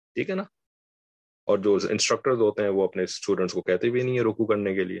 ٹھیک ہے نا. اور جو انسٹرکٹرز ہوتے ہیں وہ اپنے اسٹوڈنٹس کو کہتے بھی نہیں ہے رکوع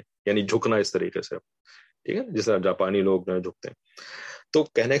کرنے کے لیے، یعنی جھکنا اس طریقے سے، ٹھیک ہے، جس طرح جاپانی لوگ جو جھکتے ہیں. تو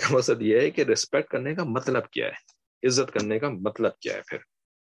کہنے کا مقصد یہ ہے کہ ریسپیکٹ کرنے کا مطلب کیا ہے، عزت کرنے کا مطلب کیا ہے. پھر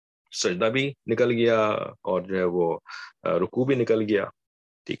سجدہ بھی نکل گیا اور جو ہے وہ رکوع بھی نکل گیا،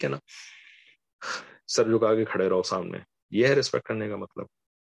 ٹھیک ہے نا. سر جھکا کے کھڑے رہو سامنے، یہ ہے ریسپیکٹ کرنے کا مطلب.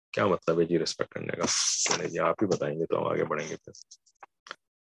 کیا مطلب ہے جی ریسپیکٹ کرنے کا؟ جی آپ ہی بتائیں گے تو ہم آگے بڑھیں گے. پھر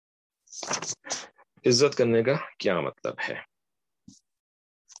عزت کرنے کا کیا مطلب ہے؟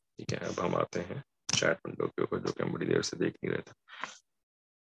 ٹھیک ہے، اب ہم آتے ہیں چیٹ ونڈو کے اوپر جو کہ ہم بڑی دیر سے دیکھ نہیں رہے تھے.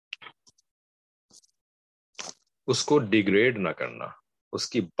 اس کو ڈیگریڈ نہ کرنا، اس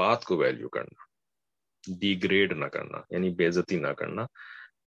کی بات کو ویلیو کرنا، ڈیگریڈ نہ کرنا یعنی بے عزتی نہ کرنا.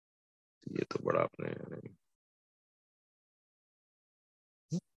 یہ تو بڑا آپ نے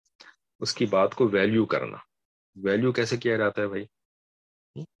اس کی بات کو ویلیو کرنا. ویلیو کیسے کیا جاتا ہے بھائی؟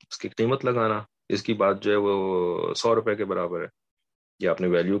 اس کی قیمت لگانا. اس کی بات جو ہے وہ 100 روپے کے برابر ہے، یہ آپ نے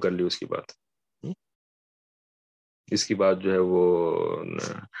ویلیو کر لی اس کی بات. اس کی بات جو ہے وہ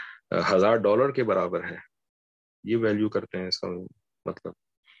 $1000 کے برابر ہے، یہ ویلیو کرتے ہیں. اس کا مطلب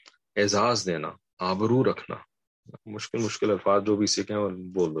اعزاز دینا، آبرو رکھنا. مشکل الفاظ جو بھی سیکھیں اور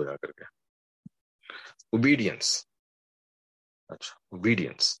بول دو جا کر کے. اوبیڈینس. اچھا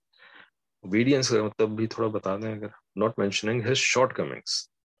اوبیڈینس کا مطلب بھی تھوڑا بتا دیں اگر. Not mentioning his short comings.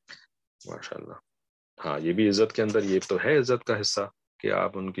 ماشاء اللہ. ہاں یہ بھی عزت کے اندر، یہ تو ہے عزت کا حصہ کہ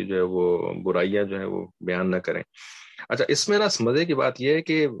آپ ان کی جو ہے وہ برائیاں جو ہے وہ بیان نہ کریں. اچھا اس میں نا مزے کی بات یہ ہے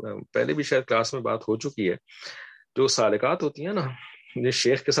کہ پہلے بھی شاید کلاس میں بات ہو چکی ہے، جو سالکات ہوتی ہیں نا یہ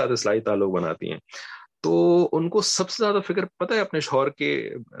شیخ کے ساتھ اصلاحی تعلق بناتی ہیں، تو ان کو سب سے زیادہ فکر پتہ ہے اپنے شوہر کے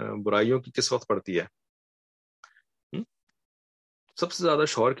برائیوں کی کس وقت پڑتی ہے؟ سب سے زیادہ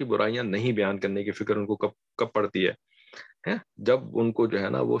شوہر کی برائیاں نہیں بیان کرنے کی فکر ان کو کب پڑتی ہے؟ جب ان کو جو ہے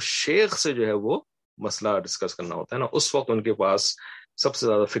نا وہ شیخ سے جو ہے وہ مسئلہ ڈسکس کرنا ہوتا ہے نا، اس وقت ان کے پاس سب سے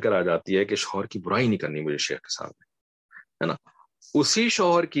زیادہ فکر آ جاتی ہے کہ شوہر کی برائی نہیں کرنی مجھے شیخ کے سامنے، ہے نا. اسی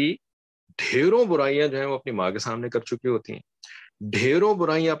شوہر کی ڈھیروں برائیاں جو ہیں وہ اپنی ماں کے سامنے کر چکی ہوتی ہیں، ڈھیروں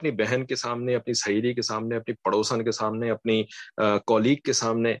برائیاں اپنی بہن کے سامنے، اپنی سہیلی کے سامنے، اپنی پڑوسن کے سامنے، اپنی کولیگ کے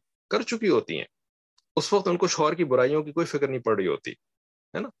سامنے کر چکی ہوتی ہیں. اس وقت ان کو شوہر کی برائیوں کی کوئی فکر نہیں پڑ رہی ہوتی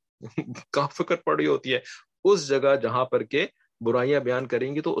ہے نا. کہاں فکر پڑ رہی ہوتی ہے؟ اس جگہ جہاں پر کہ برائیاں بیان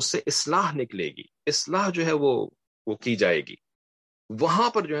کریں گی تو اس سے اصلاح نکلے گی، اصلاح جو ہے وہ کی جائے گی. وہاں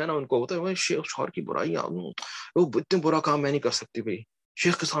پر جو ہے نا ان کو ہوتا ہے شیخ شوہر کی برائیاں، وہ اتنے برا کام میں نہیں کر سکتی بھائی،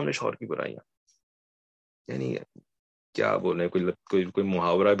 شیخ کے سامنے شوہر کی برائیاں. یعنی کیا بولے، کوئی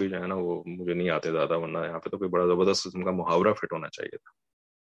محاورہ بھی جو ہے نا وہ مجھے نہیں آتے زیادہ، ورنہ یہاں پہ تو کوئی بڑا زبردست قسم کا محاورہ فٹ ہونا چاہیے تھا،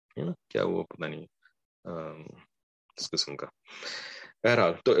 ہے نا، کیا وہ پتہ نہیں اس قسم کا.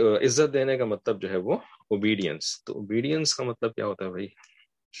 بہرحال تو عزت دینے کا مطلب جو ہے وہ اوبیڈینس. تو اوبیڈینس کا مطلب کیا ہوتا ہے بھائی؟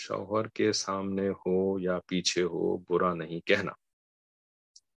 شوہر کے سامنے ہو یا پیچھے ہو برا نہیں کہنا،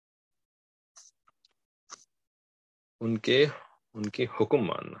 ان کی حکم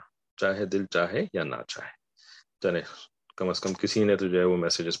ماننا، چاہے دل چاہے یا نہ چاہے. چلے کم از کم کسی نے تو جو ہے وہ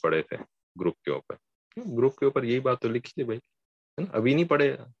میسیجز پڑھے تھے گروپ کے اوپر، گروپ کے اوپر یہی بات تو لکھی تھی بھائی، ہے نا. ابھی نہیں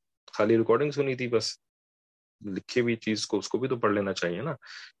پڑھے، خالی ریکارڈنگ سنی تھی بس، لکھی ہوئی چیز کو اس کو بھی تو پڑھ لینا چاہیے نا.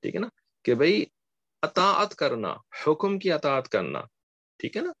 ٹھیک ہے نا، کہ بھائی اطاعت کرنا، حکم کی اطاعت کرنا،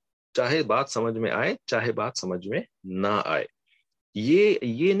 ٹھیک ہے نا، چاہے بات سمجھ میں آئے چاہے بات سمجھ میں نہ آئے.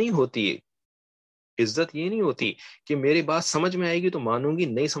 یہ نہیں ہوتی عزت، یہ نہیں ہوتی کہ میری بات سمجھ میں آئے گی تو مانوں گی،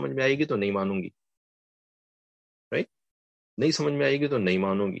 نہیں سمجھ میں آئے گی تو نہیں مانوں گی. رائٹ، نہیں سمجھ میں آئے گی تو نہیں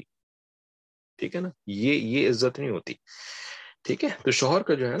مانوں گی. ٹھیک ہے نا، یہ عزت نہیں ہوتی. ٹھیک ہے، تو شوہر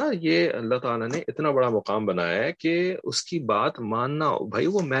کا جو ہے نا یہ اللہ تعالیٰ نے اتنا بڑا مقام بنایا ہے کہ اس کی بات ماننا. بھائی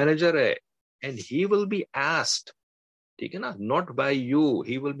وہ مینیجر ہے and he will be asked, ٹھیک ہے نا، not by you,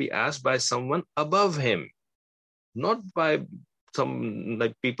 he will be asked by some one ابو ہم، not by some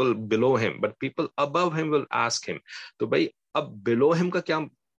like people below him, but people above him will ask him. تو بھائی اب below him کا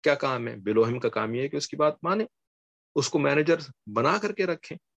کیا کام ہے؟ below him کا کام یہ ہے کہ اس کی بات مانے، اس کو مینیجر بنا کر کے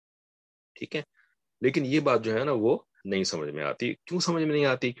رکھیں. ٹھیک ہے، لیکن یہ بات جو ہے نا وہ نہیں سمجھ میں آتی. کیوں سمجھ میں نہیں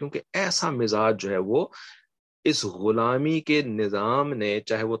آتی؟ کیونکہ ایسا مزاج جو ہے وہ اس غلامی کے نظام نے،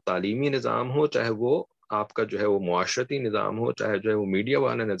 چاہے وہ تعلیمی نظام ہو، چاہے وہ آپ کا جو ہے وہ معاشرتی نظام ہو، چاہے جو ہے وہ میڈیا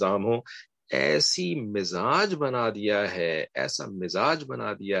والا نظام ہو، ایسی مزاج بنا دیا ہے، ایسا مزاج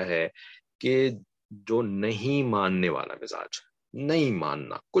بنا دیا ہے کہ جو نہیں ماننے والا مزاج، نہیں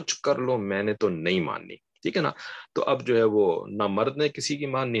ماننا، کچھ کر لو میں نے تو نہیں ماننی. ٹھیک ہے نا، تو اب جو ہے وہ نہ مرد نے کسی کی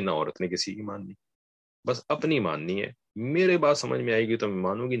ماننی نہ عورت نے کسی کی ماننی، بس اپنی ماننی ہے. میرے بات سمجھ میں آئے گی تو میں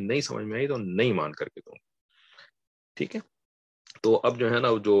مانوں گی، نہیں سمجھ میں آئی تو نہیں مان کر کے دوں گی. ٹھیک ہے، تو اب جو ہے نا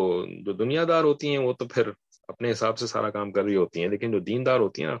جو دنیا دار ہوتی ہیں وہ تو پھر اپنے حساب سے سارا کام کر رہی ہوتی ہیں، لیکن جو دیندار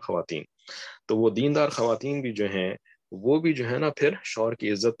ہوتی ہیں نا خواتین، تو وہ دیندار خواتین بھی جو ہیں وہ بھی جو ہے نا پھر شوہر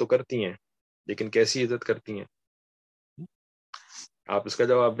کی عزت تو کرتی ہیں، لیکن کیسی عزت کرتی ہیں؟ آپ اس کا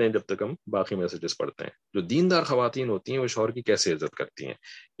جواب دیں جب تک ہم باقی میسیجز پڑھتے ہیں. جو دیندار خواتین ہوتی ہیں وہ شوہر کی کیسے عزت کرتی ہیں،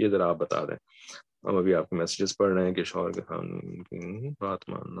 یہ ذرا آپ بتا دیں. ہم ابھی آپ کے میسیجز پڑھ رہے ہیں کہ شوہر کے سامنے بات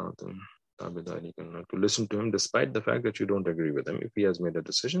ماننا، تم تابعداری کرنا، to listen to him despite the fact that you don't agree with him. If he has made a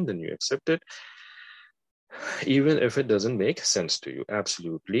decision then you accept it even if it doesn't make sense to you.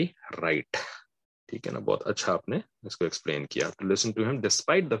 Absolutely right. ٹھیک ہے نا، بہت اچھا آپ نے اس کو explain کیا. To listen to him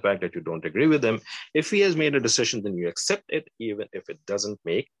despite the fact that you don't agree with him. If he has made a decision then you accept it even if it doesn't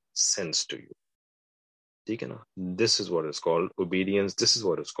make sense to you. ٹھیک ہے نا، this is what is called obedience, this is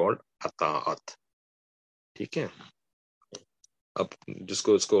what is called اطاعت. ٹھیک ہے، اب جس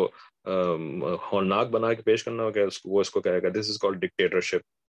کو اس کو ہولناک بنا کے پیش کرنا ہوگا وہ اس کو کہے گا this is called dictatorship,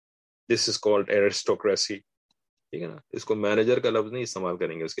 this is called aristocracy. ٹھیک ہے نا، اس کو مینیجر کا لفظ نہیں استعمال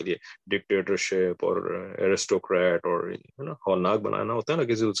کریں گے اس کے لیے. ڈکٹیٹرشپ اور ایرسٹوکریٹ اور ہولناک بنانا ہوتا ہے نا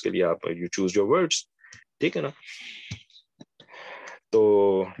کسی، اس کے لیے آپ یو چوز یور ورڈس. ٹھیک ہے نا، تو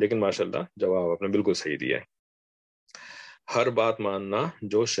لیکن ماشاءاللہ جواب آپ نے بالکل صحیح دیا ہے. ہر بات ماننا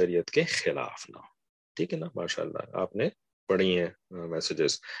جو شریعت کے خلاف نہ ہو. ٹھیک ہے نا، ماشاءاللہ آپ نے پڑھی ہیں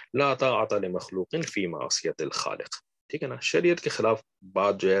میسیجز. لا طاعت لمخلوق فی معصیت الخالق. ٹھیک ہے نا، شریعت کے خلاف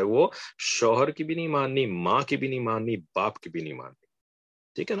بات جو ہے وہ شوہر کی بھی نہیں ماننی، ماں کی بھی نہیں ماننی، باپ کی بھی نہیں ماننی.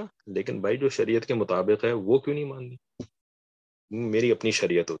 ٹھیک ہے نا، لیکن بھائی جو شریعت کے مطابق ہے وہ کیوں نہیں ماننی؟ میری اپنی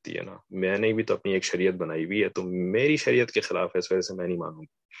شریعت ہوتی ہے نا، میں نے بھی تو اپنی ایک شریعت بنائی ہوئی ہے، تو میری شریعت کے خلاف ہے اس وجہ سے میں نہیں مانوں گی.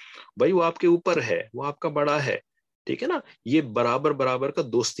 بھائی وہ آپ کے اوپر ہے، وہ آپ کا بڑا ہے. ٹھیک ہے نا، یہ برابر کا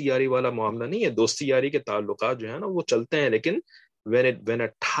دوستی یاری والا معاملہ نہیں ہے. دوستی یاری کے تعلقات جو ہے نا وہ چلتے ہیں، لیکن when a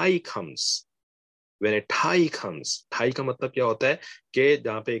tie comes، ٹھائی کا مطلب کیا ہوتا ہے کہ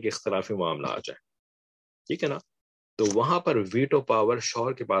جہاں پہ ایک اختلافی معاملہ آ جائے. ٹھیک ہے نا، تو وہاں پر ویٹو پاور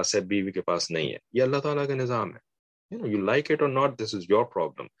شوہر کے پاس ہے، بیوی کے پاس نہیں ہے. یہ اللہ تعالیٰ کا نظام ہے. You like it or not, this is your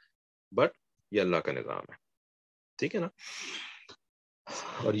problem, but یہ اللہ کا نظام ہے. ٹھیک ہے نا،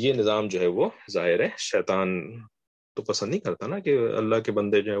 اور یہ نظام جو ہے وہ ظاہر ہے شیطان تو پسند نہیں کرتا نا کہ اللہ کے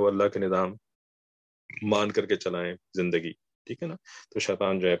بندے جو ہیں وہ اللہ کے نظام مان کر کے چلائیں زندگی. ٹھیک ہے نا. تو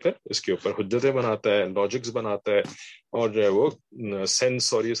شیطان جو ہے پھر اس کے اوپر حجتیں بناتا ہے, لاجکس بناتا ہے, اور جو ہے وہ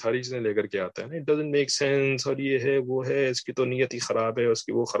سینس اور یہ ساری چیزیں لے کر کے آتا ہے نا. اٹ ڈزنٹ میک سینس, اور یہ ہے وہ ہے, اس کی تو نیت ہی خراب ہے, اس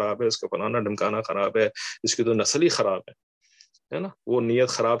کی وہ خراب ہے, اس کا فلانا ڈھمکانا خراب ہے, اس کی تو نسل ہی خراب ہے نا. وہ نیت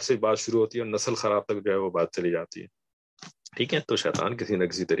خراب سے بات شروع ہوتی ہے اور نسل خراب تک جو ہے وہ بات چلی جاتی ہے. ٹھیک ہے. تو شیطان کسی نہ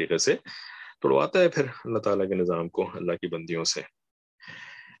کسی طریقے سے توڑواتا ہے پھر اللہ تعالیٰ کے نظام کو اللہ کی بندیوں سے.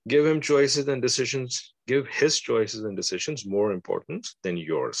 Give him choices and decisions. Give his choices and decisions more important than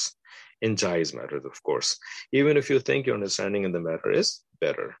yours. In Jai's matters, of course. Even if you think your understanding in the matter is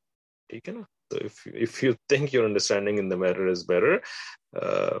better. ٹھیک ہے نا. So if you think your understanding in the matter is better,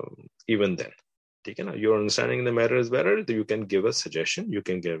 even then. ٹھیک ہے نا. Your understanding in the matter is better, so you can give a suggestion, you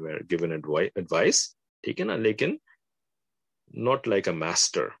can give an advice. ٹھیک ہے نا. لیکن not like a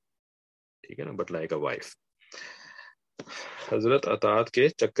master. ٹھیک ہے نا. But like a wife. حضرت اطاعت کے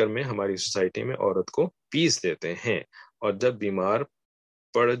چکر میں ہماری سوسائٹی میں عورت کو پیس دیتے ہیں, اور جب بیمار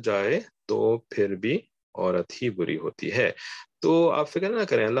پڑ جائے تو پھر بھی عورت ہی بری ہوتی ہے. تو آپ فکر نہ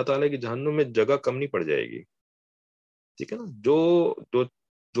کریں, اللہ تعالیٰ کی جہنم میں جگہ کم نہیں پڑ جائے گی. ٹھیک ہے نا.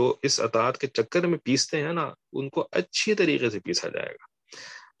 جو اس اطاعت کے چکر میں پیستے ہیں نا, ان کو اچھی طریقے سے پیسا جائے گا.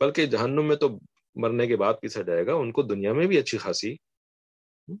 بلکہ جہنم میں تو مرنے کے بعد پیسا جائے گا, ان کو دنیا میں بھی اچھی خاصی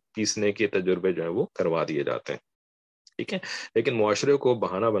پیسنے کے تجربے جو ہے وہ کروا دیے جاتے ہیں. ٹھیک ہے. لیکن معاشرے کو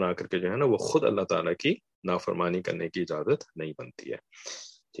بہانہ بنا کر کے جو ہے نا وہ خود اللہ تعالیٰ کی نافرمانی کرنے کی اجازت نہیں بنتی ہے.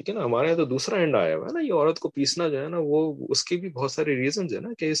 ٹھیک ہے نا. ہمارے یہاں تو دوسرا اینڈ آیا ہوا ہے نا, یہ عورت کو پیسنا جو ہے نا, وہ اس کی بھی بہت سارے ریزنز ہیں نا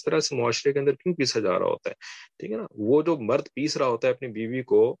کہ اس طرح سے معاشرے کے اندر کیوں پیسا جا رہا ہوتا ہے. ٹھیک ہے نا. وہ جو مرد پیس رہا ہوتا ہے اپنی بیوی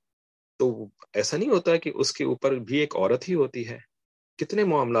کو, تو ایسا نہیں ہوتا ہے کہ اس کے اوپر بھی ایک عورت ہی ہوتی ہے. کتنے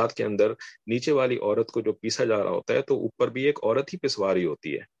معاملات کے اندر نیچے والی عورت کو جو پیسا جا رہا ہوتا ہے تو اوپر بھی ایک عورت ہی پسوا رہی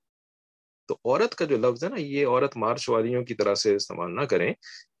ہوتی ہے. تو عورت کا جو لفظ ہے نا, یہ عورت مارچ والیوں کی طرح سے استعمال نہ کریں.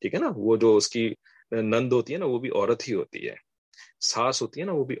 ٹھیک ہے نا. وہ جو اس کی نند ہوتی ہے نا, وہ بھی عورت ہی ہوتی ہے. ساس ہوتی ہے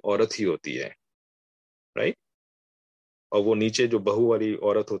نا, وہ بھی عورت ہی ہوتی ہے. رائٹ. اور وہ نیچے جو بہو والی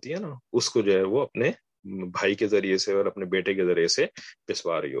عورت ہوتی ہے نا, اس کو جو ہے وہ اپنے بھائی کے ذریعے سے اور اپنے بیٹے کے ذریعے سے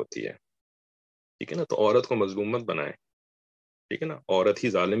پسوا رہی ہوتی ہے. ٹھیک ہے نا. تو عورت کو مظلوم مت بنائے. ٹھیک ہے نا. عورت ہی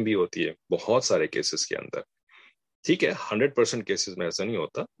ظالم بھی ہوتی ہے بہت سارے کیسز کے اندر. ٹھیک ہے. 100% کیسز میں ایسا نہیں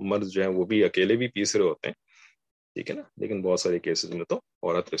ہوتا, مرد جو ہے وہ بھی اکیلے بھی پیس رہے ہوتے ہیں. ٹھیک ہے نا. لیکن بہت سارے کیسز میں تو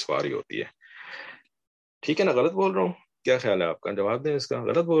عورت پسوا رہی ہوتی ہے. ٹھیک ہے نا. غلط بول رہا ہوں؟ کیا خیال ہے آپ کا؟ جواب دیں اس کا.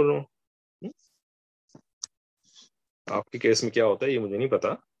 غلط بول رہا ہوں؟ آپ کے کیس میں کیا ہوتا ہے یہ مجھے نہیں پتا,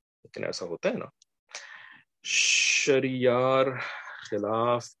 لیکن ایسا ہوتا ہے نا. شریعار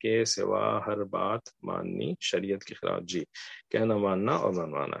خلاف کے سوا ہر بات ماننی شریعت کے خلاف. جی. کہنا ماننا اور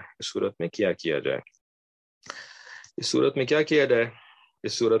منوانا ہے. اس صورت میں کیا کیا جائے؟ اس صورت میں کیا کیا جائے؟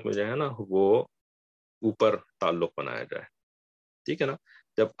 اس صورت میں جو ہے نا وہ اوپر تعلق بنایا جائے. ٹھیک ہے نا.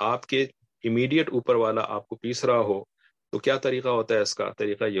 جب آپ کے امیڈیٹ اوپر والا آپ کو پیس رہا ہو تو کیا طریقہ ہوتا ہے اس کا؟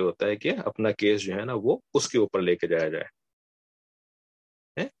 طریقہ یہ ہوتا ہے کہ اپنا کیس جو ہے نا وہ اس کے اوپر لے کے جایا جائے.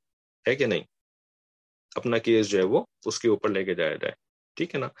 ہے کہ نہیں؟ اپنا کیس جو ہے وہ اس کے اوپر لے کے جایا جائے.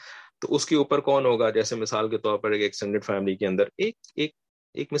 ٹھیک ہے نا. تو اس کے اوپر کون ہوگا؟ جیسے مثال کے طور پر ایک ایکسٹینڈڈ فیملی کے اندر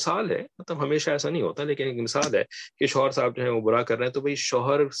ایک مثال ہے, مطلب ہمیشہ ایسا نہیں ہوتا, لیکن ایک مثال ہے کہ شوہر صاحب جو ہے وہ برا کر رہے ہیں, تو بھائی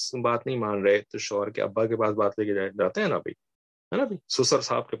شوہر بات نہیں مان رہے تو شوہر کے ابا کے پاس بات لے کے جاتے ہیں نا بھائی, ہے نا بھائی, سسر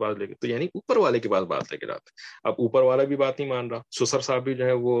صاحب کے پاس لے کے, تو یعنی اوپر والے کے پاس بات لے کے جاتے ہیں. اب اوپر والا بھی بات نہیں مان رہا, سسر صاحب بھی جو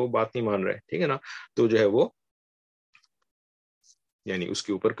ہے وہ بات نہیں مان رہے. ٹھیک ہے نا. تو جو ہے وہ یعنی اس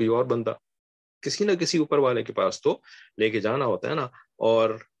کے اوپر کوئی اور بندہ کسی نہ کسی اوپر والے کے پاس تو لے کے جانا ہوتا ہے نا.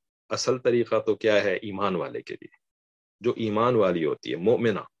 اور اصل طریقہ تو کیا ہے؟ ایمان والے کے لیے, جو ایمان والی ہوتی ہے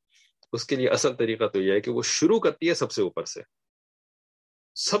مومنہ, اس کے لیے اصل طریقہ تو یہ ہے کہ وہ شروع کرتی ہے سب سے اوپر سے,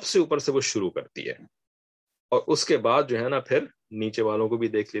 سب سے اوپر سے وہ شروع کرتی ہے, اور اس کے بعد جو ہے نا پھر نیچے والوں کو بھی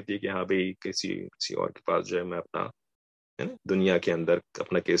دیکھ لیتی ہے کہ ہاں بھائی کسی اور کے پاس جو ہے میں اپنا دنیا کے اندر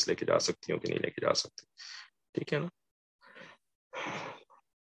اپنا کیس لے کے جا سکتی ہوں کہ نہیں لے کے جا سکتی. ٹھیک ہے نا.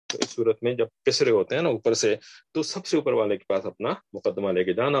 تو اس صورت میں جب پسرے ہوتے ہیں نا اوپر سے, تو سب سے اوپر والے کے پاس اپنا مقدمہ لے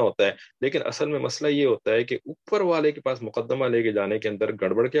کے جانا ہوتا ہے. لیکن اصل میں مسئلہ یہ ہوتا ہے کہ اوپر والے کے پاس مقدمہ لے کے جانے کے اندر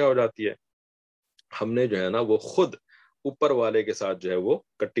گڑبڑ کیا ہو جاتی ہے؟ ہم نے جو ہے نا وہ خود اوپر والے کے ساتھ جو ہے وہ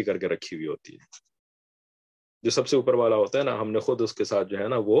کٹی کر کے رکھی ہوئی ہوتی ہے. جو سب سے اوپر والا ہوتا ہے نا, ہم نے خود اس کے ساتھ جو ہے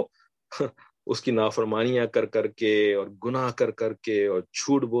نا وہ اس کی نافرمانیاں کر کر کے اور گناہ کر کر کے اور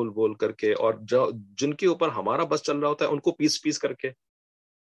جھوٹ بول بول کر کے, اور جن کے اوپر ہمارا بس چل رہا ہوتا ہے ان کو پیس پیس کر کے,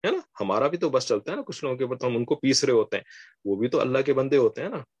 ہے نا. ہمارا بھی تو بس چلتا ہے نا کچھ لوگوں کے اوپر, تو ہم ان کو پیس رہے ہوتے ہیں. وہ بھی تو اللہ کے بندے ہوتے ہیں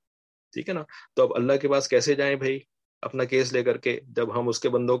نا. ٹھیک ہے نا. تو اب اللہ کے پاس کیسے جائیں بھائی اپنا کیس لے کر کے, جب ہم اس کے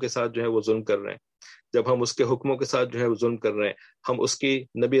بندوں کے ساتھ جو ہے وہ ظلم کر رہے ہیں, جب ہم اس کے حکموں کے ساتھ جو ہے وہ ظلم کر رہے ہیں, ہم اس کی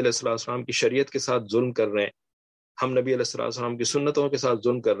نبی علیہ السلام کی شریعت کے ساتھ ظلم کر رہے ہیں, ہم نبی علیہ السلام کی سنتوں کے ساتھ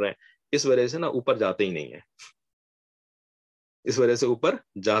ظلم کر رہے ہیں. اس وجہ سے نا اوپر جاتے ہی نہیں ہیں. اس وجہ سے اوپر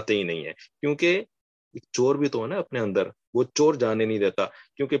جاتے ہی نہیں ہے، کیونکہ ایک چور بھی تو ہے نا اپنے اندر، وہ چور جانے نہیں دیتا،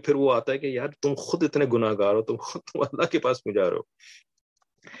 کیونکہ پھر وہ آتا ہے کہ یار تم خود اتنے گناہ گار ہو، تم اللہ کے پاس کیوں جا رہے ہو؟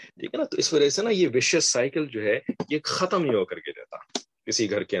 ٹھیک ہے نا، تو اس وجہ سے نا یہ وشیس سائیکل جو ہے یہ ختم نہیں ہو کر کے دیتا، کسی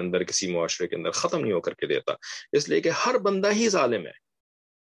گھر کے اندر کسی معاشرے کے اندر ختم نہیں ہو کر کے دیتا، اس لیے کہ ہر بندہ ہی ظالم ہے،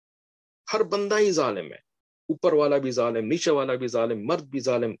 ہر بندہ ہی ظالم ہے، اوپر والا بھی ظالم، نیچے والا بھی ظالم، مرد بھی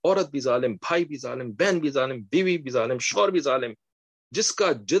ظالم، عورت بھی ظالم، بھائی بھی ظالم، بہن بھی ظالم، بیوی بھی ظالم، شوہر بھی ظالم، جس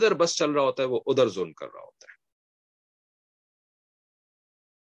کا جدھر بس چل رہا ہوتا ہے وہ ادھر ظلم کر رہا ہوتا ہے۔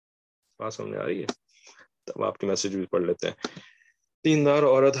 بات سمجھ آ رہی ہے؟ تب آپ کے میسج بھی پڑھ لیتے ہیں۔ دیندار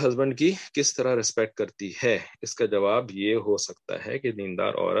عورت ہسبینڈ کی کس طرح ریسپیکٹ کرتی ہے؟ اس کا جواب یہ ہو سکتا ہے کہ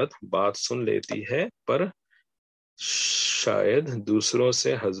دیندار عورت بات سن لیتی ہے، پر شاید دوسروں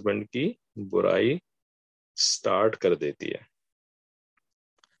سے ہسبینڈ کی برائی سٹارٹ کر دیتی ہے۔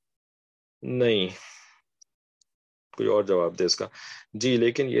 نہیں، کوئی اور جواب دے اس کا۔ جی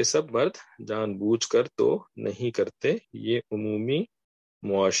لیکن یہ سب مرد جان بوجھ کر تو نہیں کرتے، یہ عمومی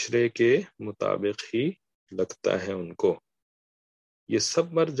معاشرے کے مطابق ہی لگتا ہے ان کو۔ یہ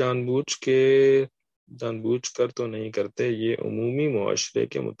سب مرد جان بوجھ کر تو نہیں کرتے، یہ عمومی معاشرے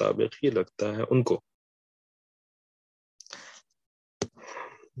کے مطابق ہی لگتا ہے ان کو۔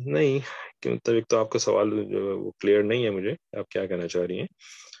 نہیں، کہ مطلب ایک تو آپ کا سوال جو ہے وہ کلیئر نہیں ہے مجھے، آپ کیا کہنا چاہ رہی ہیں،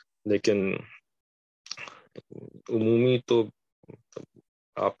 لیکن عمومی تو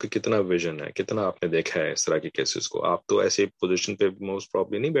آپ کا کتنا ویژن ہے، کتنا آپ نے دیکھا ہے اس طرح کے کیسز کو؟ آپ تو ایسے پوزیشن پہ موسٹ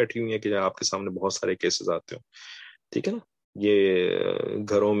پرابلی نہیں بیٹھی ہوئی ہیں کہ آپ کے سامنے بہت سارے کیسز آتے ہوں، ٹھیک ہے نا؟ یہ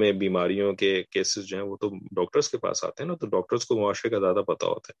گھروں میں بیماریوں کے کیسز جو ہیں وہ تو ڈاکٹرز کے پاس آتے ہیں نا، تو ڈاکٹرز کو معاشرے کا زیادہ پتا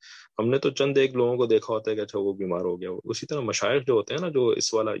ہوتا ہے، ہم نے تو چند ایک لوگوں کو دیکھا ہوتا ہے کہ اچھا وہ بیمار ہو گیا۔ اسی طرح مشائخ جو ہوتے ہیں نا، جو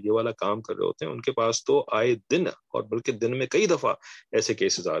یہ والا کام کر رہے ہوتے ہیں، ان کے پاس تو آئے دن اور بلکہ دن میں کئی دفعہ ایسے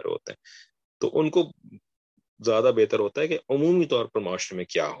کیسز آ رہے ہوتے ہیں، تو ان کو زیادہ بہتر ہوتا ہے کہ عمومی طور پر معاشرے میں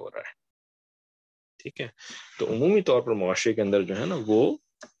کیا ہو رہا ہے، ٹھیک ہے؟ تو عمومی طور پر معاشرے کے اندر جو ہے نا وہ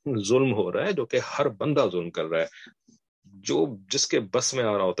ظلم ہو رہا ہے، جو کہ ہر بندہ ظلم کر رہا ہے، جو جس کے بس میں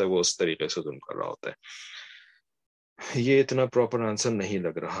آ رہا ہوتا ہے وہ اس طریقے سے ظلم کر رہا ہوتا ہے۔ یہ اتنا پراپر آنسر نہیں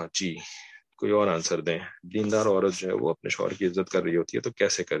لگ رہا جی، کوئی اور آنسر دیں۔ دیندار عورت جو ہے وہ اپنے شوہر کی عزت کر رہی ہوتی ہے تو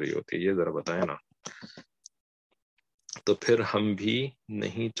کیسے کر رہی ہوتی ہے، یہ ذرا بتائیں نا۔ تو پھر ہم بھی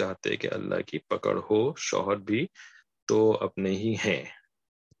نہیں چاہتے کہ اللہ کی پکڑ ہو، شوہر بھی تو اپنے ہی ہیں۔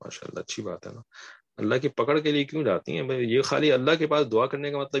 ماشاء اللہ، اچھی بات ہے نا۔ اللہ کی پکڑ کے لیے کیوں جاتی ہیں؟ یہ خالی اللہ کے پاس دعا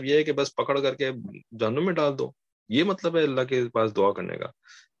کرنے کا مطلب یہ ہے کہ بس پکڑ کر کے جہنم میں ڈال دو، یہ مطلب ہے اللہ کے پاس دعا کرنے کا؟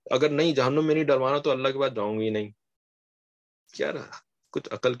 اگر نہیں جہنم میں نہیں ڈلوانا تو اللہ کے پاس جاؤں گی نہیں، کیا رہا؟ کچھ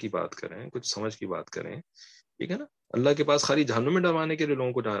عقل کی بات کریں، کچھ سمجھ کی بات کریں، ٹھیک ہے نا؟ اللہ کے پاس خالی جہنم میں ڈلوانے کے لیے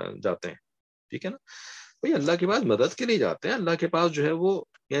لوگوں کو جاتے ہیں، ٹھیک ہے نا؟ بھائی اللہ کے پاس مدد کے لیے جاتے ہیں، اللہ کے پاس جو ہے وہ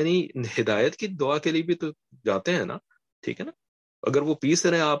یعنی ہدایت کی دعا کے لیے بھی تو جاتے ہیں نا، ٹھیک ہے نا؟ اگر وہ پیس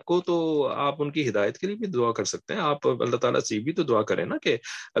رہے ہیں آپ کو تو آپ ان کی ہدایت کے لیے بھی دعا کر سکتے ہیں، آپ اللہ تعالیٰ سے بھی تو دعا کریں نا کہ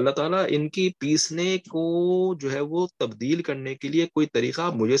اللہ تعالیٰ ان کی پیسنے کو جو ہے وہ تبدیل کرنے کے لیے کوئی طریقہ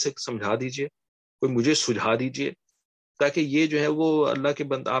آپ مجھے سے سمجھا دیجئے، کوئی مجھے سجھا دیجئے، تاکہ یہ جو ہے وہ اللہ کے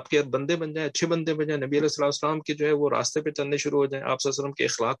آپ کے بندے بن جائیں، اچھے بندے بن جائیں، نبی علیہ الصلوۃ والسلام کے جو ہے وہ راستے پہ چلنے شروع ہو جائیں، آپ صلی اللہ علیہ وسلم کے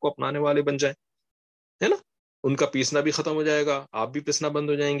اخلاق کو اپنانے والے بن جائیں، ہے نا؟ ان کا پیسنا بھی ختم ہو جائے گا، آپ بھی پیسنا بند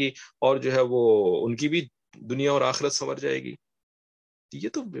ہو جائیں گی، اور جو ہے وہ ان کی بھی دنیا اور آخرت سنور جائے گی۔ یہ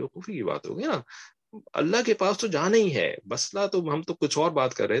تو بیوقوفی کی بات ہوگی نا، اللہ کے پاس تو جانا ہی ہے، مسئلہ تو ہم تو کچھ اور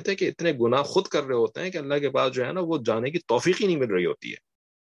بات کر رہے تھے کہ اتنے گناہ خود کر رہے ہوتے ہیں کہ اللہ کے پاس جو ہے نا وہ جانے کی توفیق ہی نہیں مل رہی ہوتی ہے،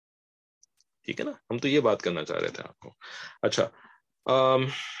 ٹھیک ہے نا؟ ہم تو یہ بات کرنا چاہ رہے تھے آپ کو۔ اچھا،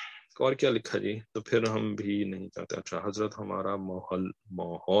 اور کیا لکھا جی؟ تو پھر ہم بھی نہیں چاہتے۔ اچھا، حضرت ہمارا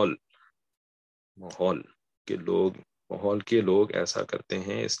ماحول ماحول کے لوگ ایسا کرتے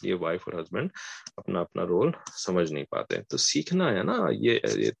ہیں، اس لیے وائف اور ہسبینڈ اپنا اپنا رول سمجھ نہیں پاتے۔ تو سیکھنا ہے نا،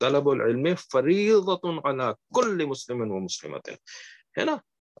 یہ طلب العلم فریضۃ علی کل مسلم و مسلمۃ، ہے نا؟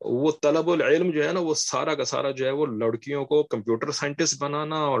 وہ طلب العلم جو ہے نا وہ سارا کا سارا جو ہے وہ لڑکیوں کو کمپیوٹر سائنٹسٹ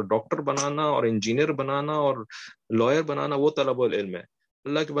بنانا اور ڈاکٹر بنانا اور انجینئر بنانا اور لائر بنانا، وہ طلب العلم ہے۔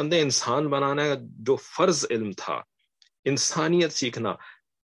 اللہ کے بندے، انسان بنانا جو فرض علم تھا، انسانیت سیکھنا،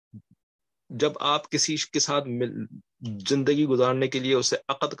 جب آپ کسی کے ساتھ زندگی گزارنے کے لیے اسے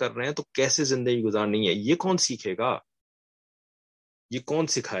عقد کر رہے ہیں تو کیسے زندگی گزارنی ہے یہ کون سیکھے گا؟ یہ کون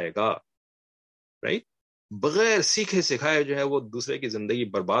سکھائے گا؟ رائٹ؟ بغیر سیکھے سکھائے جو ہے وہ دوسرے کی زندگی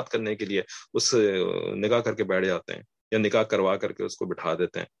برباد کرنے کے لیے اس نکاح کر کے بیٹھ جاتے ہیں، یا نکاح کروا کر کے اس کو بٹھا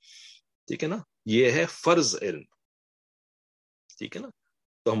دیتے ہیں، ٹھیک ہے نا؟ یہ ہے فرض علم، ٹھیک ہے نا؟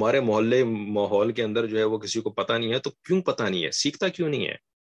 تو ہمارے ماحول کے اندر جو ہے وہ کسی کو پتہ نہیں ہے، تو کیوں پتہ نہیں ہے؟ سیکھتا کیوں نہیں ہے؟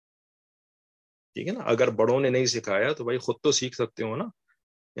 ٹھیک ہے نا؟ اگر بڑوں نے نہیں سکھایا تو بھائی خود تو سیکھ سکتے ہو نا،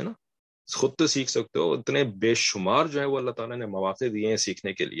 ہے نا؟ خود تو سیکھ سکتے ہو، اتنے بے شمار جو ہے وہ اللہ تعالیٰ نے مواقع دیے ہیں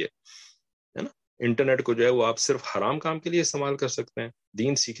سیکھنے کے لیے، ہے نا. انٹرنیٹ کو جو ہے وہ آپ صرف حرام کام کے لیے استعمال کر سکتے ہیں،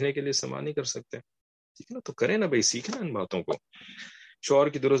 دین سیکھنے کے لیے استعمال نہیں کر سکتے. ٹھیک ہے نا، تو کریں نا بھائی، سیکھنا ان باتوں کو. شوہر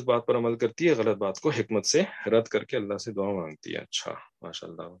کی درست بات پر عمل کرتی ہے، غلط بات کو حکمت سے رد کر کے اللہ سے دعا مانگتی ہے. اچھا ماشاء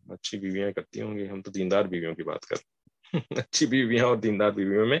اللہ، اچھی بیویاں کرتی ہوں گی. ہم تو دیندار بیویوں کی بات کرتے ہیں. اچھی بیویاں اور دیندار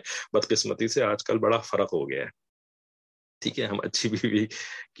بیویوں میں بدقسمتی سے آج کل بڑا فرق ہو گیا ہے. ٹھیک ہے، ہم اچھی بیوی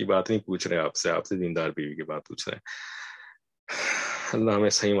کی بات نہیں پوچھ رہے آپ سے دیندار بیوی کی بات پوچھ رہے ہیں. اللہ ہمیں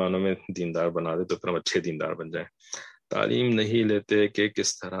صحیح معنوں میں دیندار بنا دے تو پھر ہم اچھے دیندار بن جائیں. تعلیم نہیں لیتے کہ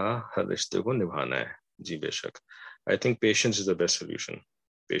کس طرح ہر رشتے کو نبھانا ہے. جی بے شک. I think patience is the best solution.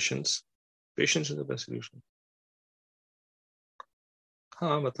 Patience is the best solution.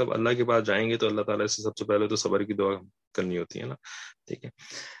 ہاں مطلب اللہ کے پاس جائیں گے تو اللہ تعالیٰ سے سب سے پہلے تو صبر کی دعا کرنی ہوتی ہے نا. ٹھیک ہے،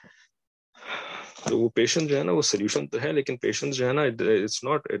 تو وہ پیشنس جو ہے نا وہ سولوشن تو ہے، لیکن پیشنس جو ہے نا it's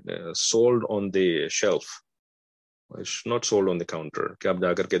not sold on the shelf, it's not sold on the counter کہ آپ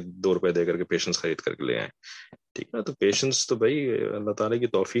جا کر کے 2 روپے دے کر کے پیشنس خرید کر کے لے آئیں. ٹھیک ہے نا، تو پیشنس تو بھائی اللہ تعالیٰ کی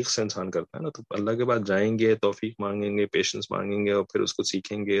توفیق سے انسان کرتا ہے نا. تو اللہ کے پاس جائیں گے، توفیق مانگیں گے، پیشنس مانگیں گے، اور پھر اس کو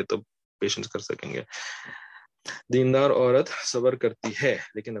سیکھیں گے تو پیشنس کر سکیں گے. دیندار عورت صبر کرتی ہے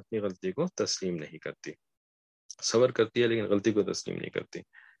لیکن اپنی غلطی کو تسلیم نہیں کرتی. صبر کرتی ہے لیکن غلطی کو تسلیم نہیں کرتی.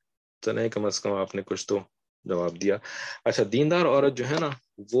 چلیں کم از کم آپ نے کچھ تو جواب دیا. اچھا، دیندار عورت جو ہے نا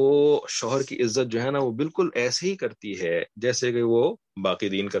وہ شوہر کی عزت جو ہے نا وہ بالکل ایسے ہی کرتی ہے جیسے کہ وہ باقی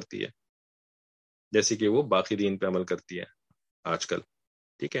دین کرتی ہے، جیسے کہ وہ باقی دین پہ عمل کرتی ہے آج کل.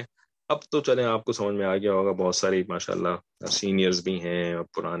 ٹھیک ہے، اب تو چلیں آپ کو سمجھ میں آ گیا ہوگا، بہت ساری ماشاءاللہ سینئرز بھی ہیں اور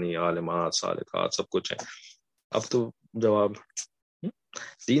پرانی عالمات صالحات سب کچھ ہیں. اب تو جواب،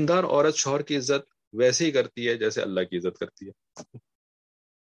 دیندار عورت شوہر کی عزت ویسے ہی کرتی ہے جیسے اللہ کی عزت کرتی ہے.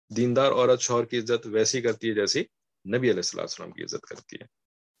 دیندار عورت شوہر کی عزت ویسے ہی کرتی ہے جیسے نبی علیہ الصلوۃ والسلام کی عزت کرتی ہے.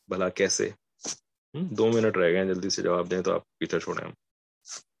 بھلا کیسے؟ 2 منٹ رہ گئے ہیں، جلدی سے جواب دیں تو آپ پیچھے چھوڑیں ہم.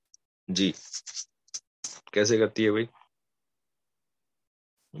 جی کیسے کرتی ہے بھائی؟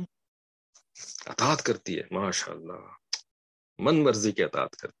 اطاعت کرتی ہے، ماشاء اللہ، من مرضی کی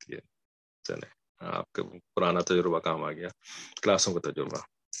اطاعت کرتی ہے. چلیں آپ کا پرانا تجربہ کام آ گیا، کلاسوں کا تجربہ.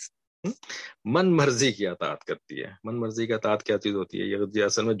 من مرضی کی اطاعت کرتی ہے. من مرضی کی اطاعت کیا چیز ہوتی ہے؟ یہ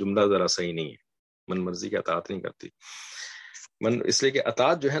اصل میں جملہ ذرا صحیح نہیں ہے. من مرضی کی اطاعت نہیں کرتی. اس لیے کہ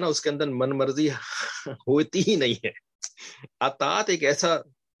اطاعت جو ہے نا اس کے اندر من مرضی ہوتی ہی نہیں ہے. اطاعت ایک ایسا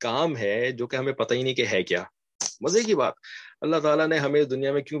کام ہے جو کہ ہمیں پتہ ہی نہیں کہ ہے کیا. مزے کی بات، اللہ تعالیٰ نے ہمیں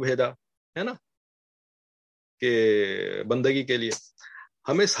دنیا میں کیوں بھیجا ہے نا، کہ بندگی کے لیے.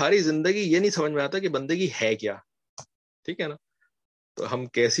 ہمیں ساری زندگی یہ نہیں سمجھ میں آتا کہ بندگی ہے کیا. ٹھیک ہے نا، تو ہم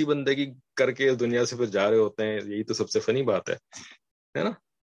کیسی بندگی کر کے دنیا سے پھر جا رہے ہوتے ہیں. یہی تو سب سے فنی بات ہے نا.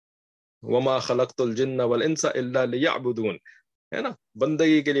 وما خلقت الجن والانس الا ليعبدون، ہے نا.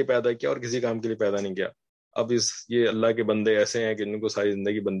 بندگی کے لیے پیدا کیا اور کسی کام کے لیے پیدا نہیں کیا. اب یہ اللہ کے بندے ایسے ہیں کہ ان کو ساری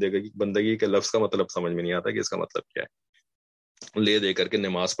زندگی بندگی کے لفظ کا مطلب سمجھ میں نہیں آتا کہ اس کا مطلب کیا ہے. لے دے کر کے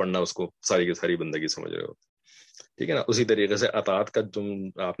نماز پڑھنا اس کو ساری کی ساری بندگی سمجھ رہے ہوتے. ٹھیک ہے نا. اسی طریقے سے اطاعت کا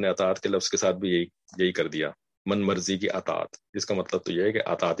آپ نے اطاعت کے لفظ کے ساتھ بھی یہی کر دیا، من مرضی کی اطاعت. اس کا مطلب تو یہ ہے کہ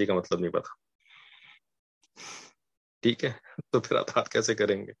اطاعت ہی کا مطلب نہیں پتا. ٹھیک ہے، تو پھر اطاعت کیسے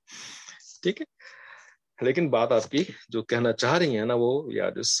کریں گے؟ ٹھیک ہے، لیکن بات آپ کی جو کہنا چاہ رہی ہیں نا وہ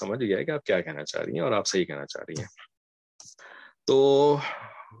یاد سمجھ گیا ہے کہ آپ کیا کہنا چاہ رہی ہیں، اور آپ صحیح کہنا چاہ رہی ہیں. تو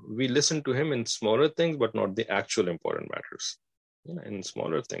we listen to him in smaller things but not the actual important matters. In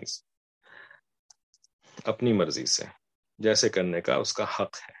smaller things اپنی مرضی سے جیسے کرنے کا اس کا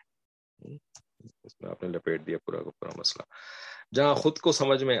حق ہے. اس میں آپ نے لپیٹ دیا پورا کا پورا مسئلہ. جہاں خود کو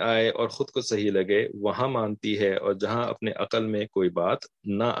سمجھ میں آئے اور خود کو صحیح لگے وہاں مانتی ہے، اور جہاں اپنے عقل میں کوئی بات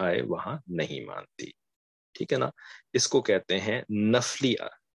نہ آئے وہاں نہیں مانتی. ٹھیک ہے نا. اس کو کہتے ہیں نفلی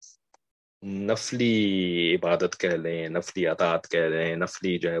عبادت کہہ لیں، نفلی اطاعت کہہ لیں،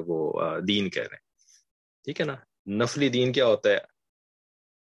 نفلی جو ہے وہ دین کہہ لیں. ٹھیک ہے نا. نفلی دین کیا ہوتا ہے؟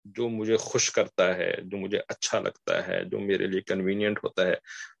 جو مجھے خوش کرتا ہے، جو مجھے اچھا لگتا ہے، جو میرے لیے کنوینئنٹ ہوتا ہے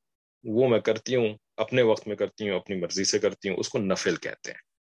وہ میں کرتی ہوں، اپنے وقت میں کرتی ہوں، اپنی مرضی سے کرتی ہوں. اس کو نفل کہتے ہیں،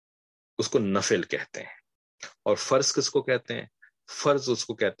 اس کو نفل کہتے ہیں. اور فرض کس کو کہتے ہیں؟ فرض اس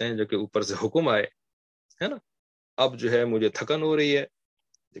کو کہتے ہیں جو کہ اوپر سے حکم آئے، ہے نا. اب جو ہے مجھے تھکن ہو رہی ہے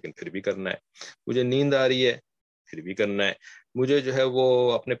لیکن پھر بھی کرنا ہے، مجھے نیند آ رہی ہے پھر بھی کرنا ہے، مجھے جو ہے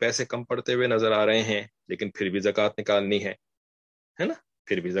وہ اپنے پیسے کم پڑتے ہوئے نظر آ رہے ہیں لیکن پھر بھی زکوٰۃ نکالنی ہے نا.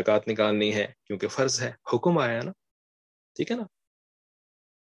 پھر بھی زکوٰۃ نکالنی ہے کیونکہ فرض ہے، حکم آیا ہے نا. ٹھیک ہے نا.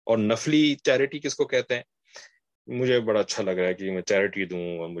 اور نفلی چیریٹی کس کو کہتے ہیں؟ مجھے بڑا اچھا لگ رہا ہے کہ میں چیریٹی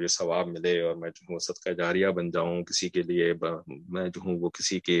دوں اور مجھے ثواب ملے اور میں جو ہوں صدقہ جاریہ بن جاؤں کسی کے لیے، میں جو ہوں وہ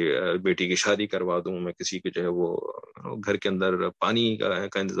کسی کی بیٹی کی شادی کروا دوں، میں کسی کے جو ہے وہ گھر کے اندر پانی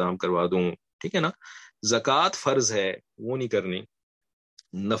کا انتظام کروا دوں، ٹھیک ہے نا. زکوٰۃ فرض ہے وہ نہیں کرنی،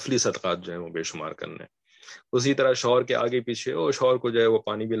 نفلی صدقات جو ہے وہ بے شمار کرنے. اسی طرح شوہر کے آگے پیچھے، اور شوہر کو جو ہے وہ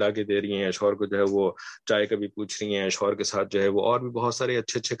پانی بھی لا کے دے رہی ہیں، شوہر کو جو ہے وہ چائے کا بھی پوچھ رہی ہیں، شوہر کے ساتھ جو ہے وہ اور بھی بہت سارے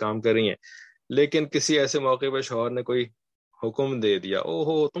اچھے اچھے کام کر رہی ہیں. لیکن کسی ایسے موقع پہ شوہر نے کوئی حکم دے دیا، او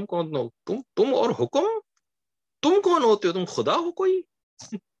ہو تم کون ہو، تم اور حکم، تم کون ہوتے ہو، تم خدا ہو کوئی،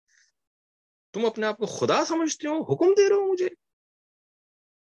 تم اپنے آپ کو خدا سمجھتے ہو، حکم دے رہے ہو مجھے،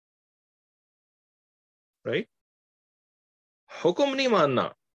 رائٹ. حکم نہیں ماننا،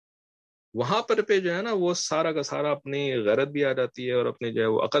 وہاں پر پہ جو ہے نا وہ سارا کا سارا اپنی غیرت بھی آ جاتی ہے، اور اپنی جو ہے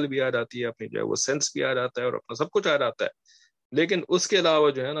وہ عقل بھی آ جاتی ہے، اپنی جو ہے وہ سینس بھی آ جاتا ہے، اور اپنا سب کچھ آ جاتا ہے. لیکن اس کے علاوہ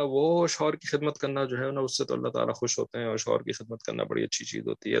جو ہے نا وہ شوہر کی خدمت کرنا جو ہے نا اس سے تو اللہ تعالیٰ خوش ہوتے ہیں، اور شوہر کی خدمت کرنا بڑی اچھی چیز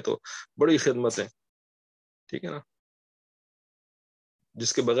ہوتی ہے. تو بڑی خدمت ہے، ٹھیک ہے نا.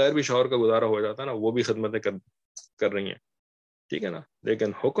 جس کے بغیر بھی شوہر کا گزارا ہو جاتا ہے نا وہ بھی خدمتیں کر رہی ہیں، ٹھیک ہے نا.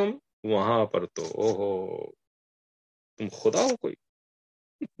 لیکن حکم وہاں پر تو او ہو تم خدا ہو کوئی.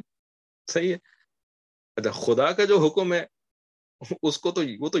 صحیح ہے. اچھا خدا کا جو حکم ہے اس کو تو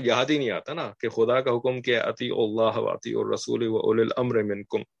وہ تو یاد ہی نہیں آتا نا کہ خدا کا حکم کیا، اطیعوا اللہ واطیعوا الرسول واولی الامر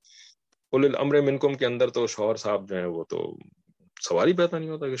منکم. اولی الامر منکم کے اندر تو شوہر صاحب جو ہیں وہ تو سوال ہی پیدا نہیں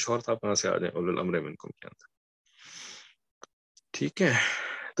ہوتا کہ شوہر صاحب کہاں سے آ جائیں اولی الامر منکم کے اندر. ٹھیک ہے.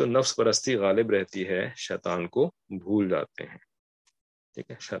 تو نفس پرستی غالب رہتی ہے، شیطان کو بھول جاتے ہیں،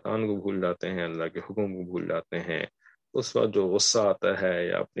 ٹھیک ہے، شیطان کو بھول جاتے ہیں، اللہ کے حکم کو بھول جاتے ہیں. اس وقت جو غصہ آتا ہے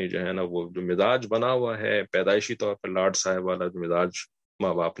یا اپنی جو ہے نا وہ جو مزاج بنا ہوا ہے پیدائشی طور پر، لاڈ صاحب والا جو مزاج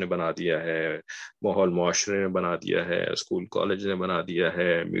ماں باپ نے بنا دیا ہے، ماحول معاشرے نے بنا دیا ہے، اسکول کالج نے بنا دیا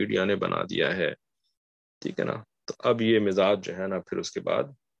ہے، میڈیا نے بنا دیا ہے، ٹھیک ہے نا. تو اب یہ مزاج جو ہے نا پھر اس کے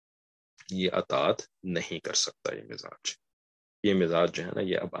بعد یہ اطاعت نہیں کر سکتا. یہ مزاج جو ہے نا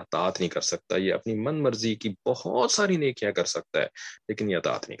یہ اب اطاعت نہیں کر سکتا. یہ اپنی من مرضی کی بہت ساری نیکیاں کر سکتا ہے لیکن یہ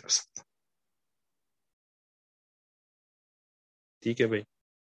اطاعت نہیں کر سکتا. ٹھیک ہے بھائی،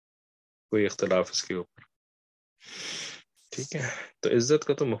 کوئی اختلاف اس کے اوپر؟ ٹھیک ہے. تو عزت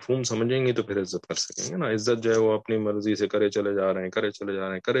کا تو مفہوم سمجھیں گے تو پھر عزت کر سکیں گے نا. عزت جو ہے وہ اپنی مرضی سے کرے چلے جا رہے ہیں، کرے چلے جا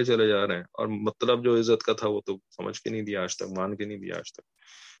رہے ہیں، کرے چلے جا رہے ہیں، اور مطلب جو عزت کا تھا وہ تو سمجھ کے نہیں دیا آج تک، مان کے نہیں دیا آج تک.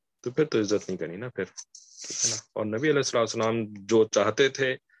 تو پھر تو عزت نہیں کرنی نا پھر، ٹھیک ہے نا. اور نبی علیہ السلام جو چاہتے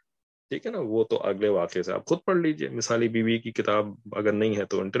تھے، ٹھیک ہے نا، وہ تو اگلے واقعے سے آپ خود پڑھ لیجئے. مثالی بیوی کی کتاب اگر نہیں ہے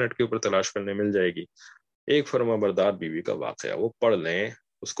تو انٹرنیٹ کے اوپر تلاش کرنے مل جائے گی. ایک فرما بردار بیوی کا واقعہ وہ پڑھ لیں،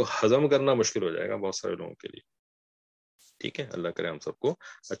 اس کو ہضم کرنا مشکل ہو جائے گا بہت سارے لوگوں کے لیے. ٹھیک ہے، اللہ کرے ہم سب کو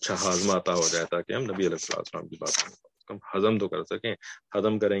اچھا ہاضمہ عطا ہو جائے تاکہ ہم نبی علیہ السلام کی بات ہم ہضم تو کر سکیں.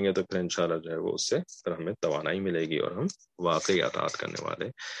 ہضم کریں گے تو پھر انشاءاللہ جو ہے وہ اس سے پھر ہمیں توانائی ملے گی اور ہم واقعی اطاعت کرنے والے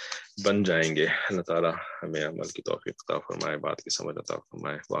بن جائیں گے. اللہ تعالی ہمیں عمل کی توفیق عطا فرمائے، بات کی سمجھ عطا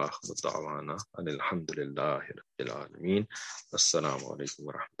فرمائے. وآخر دعوانا ان الحمد للہ رب العالمین. السلام علیکم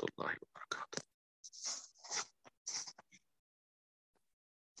ورحمۃ اللہ وبرکاتہ.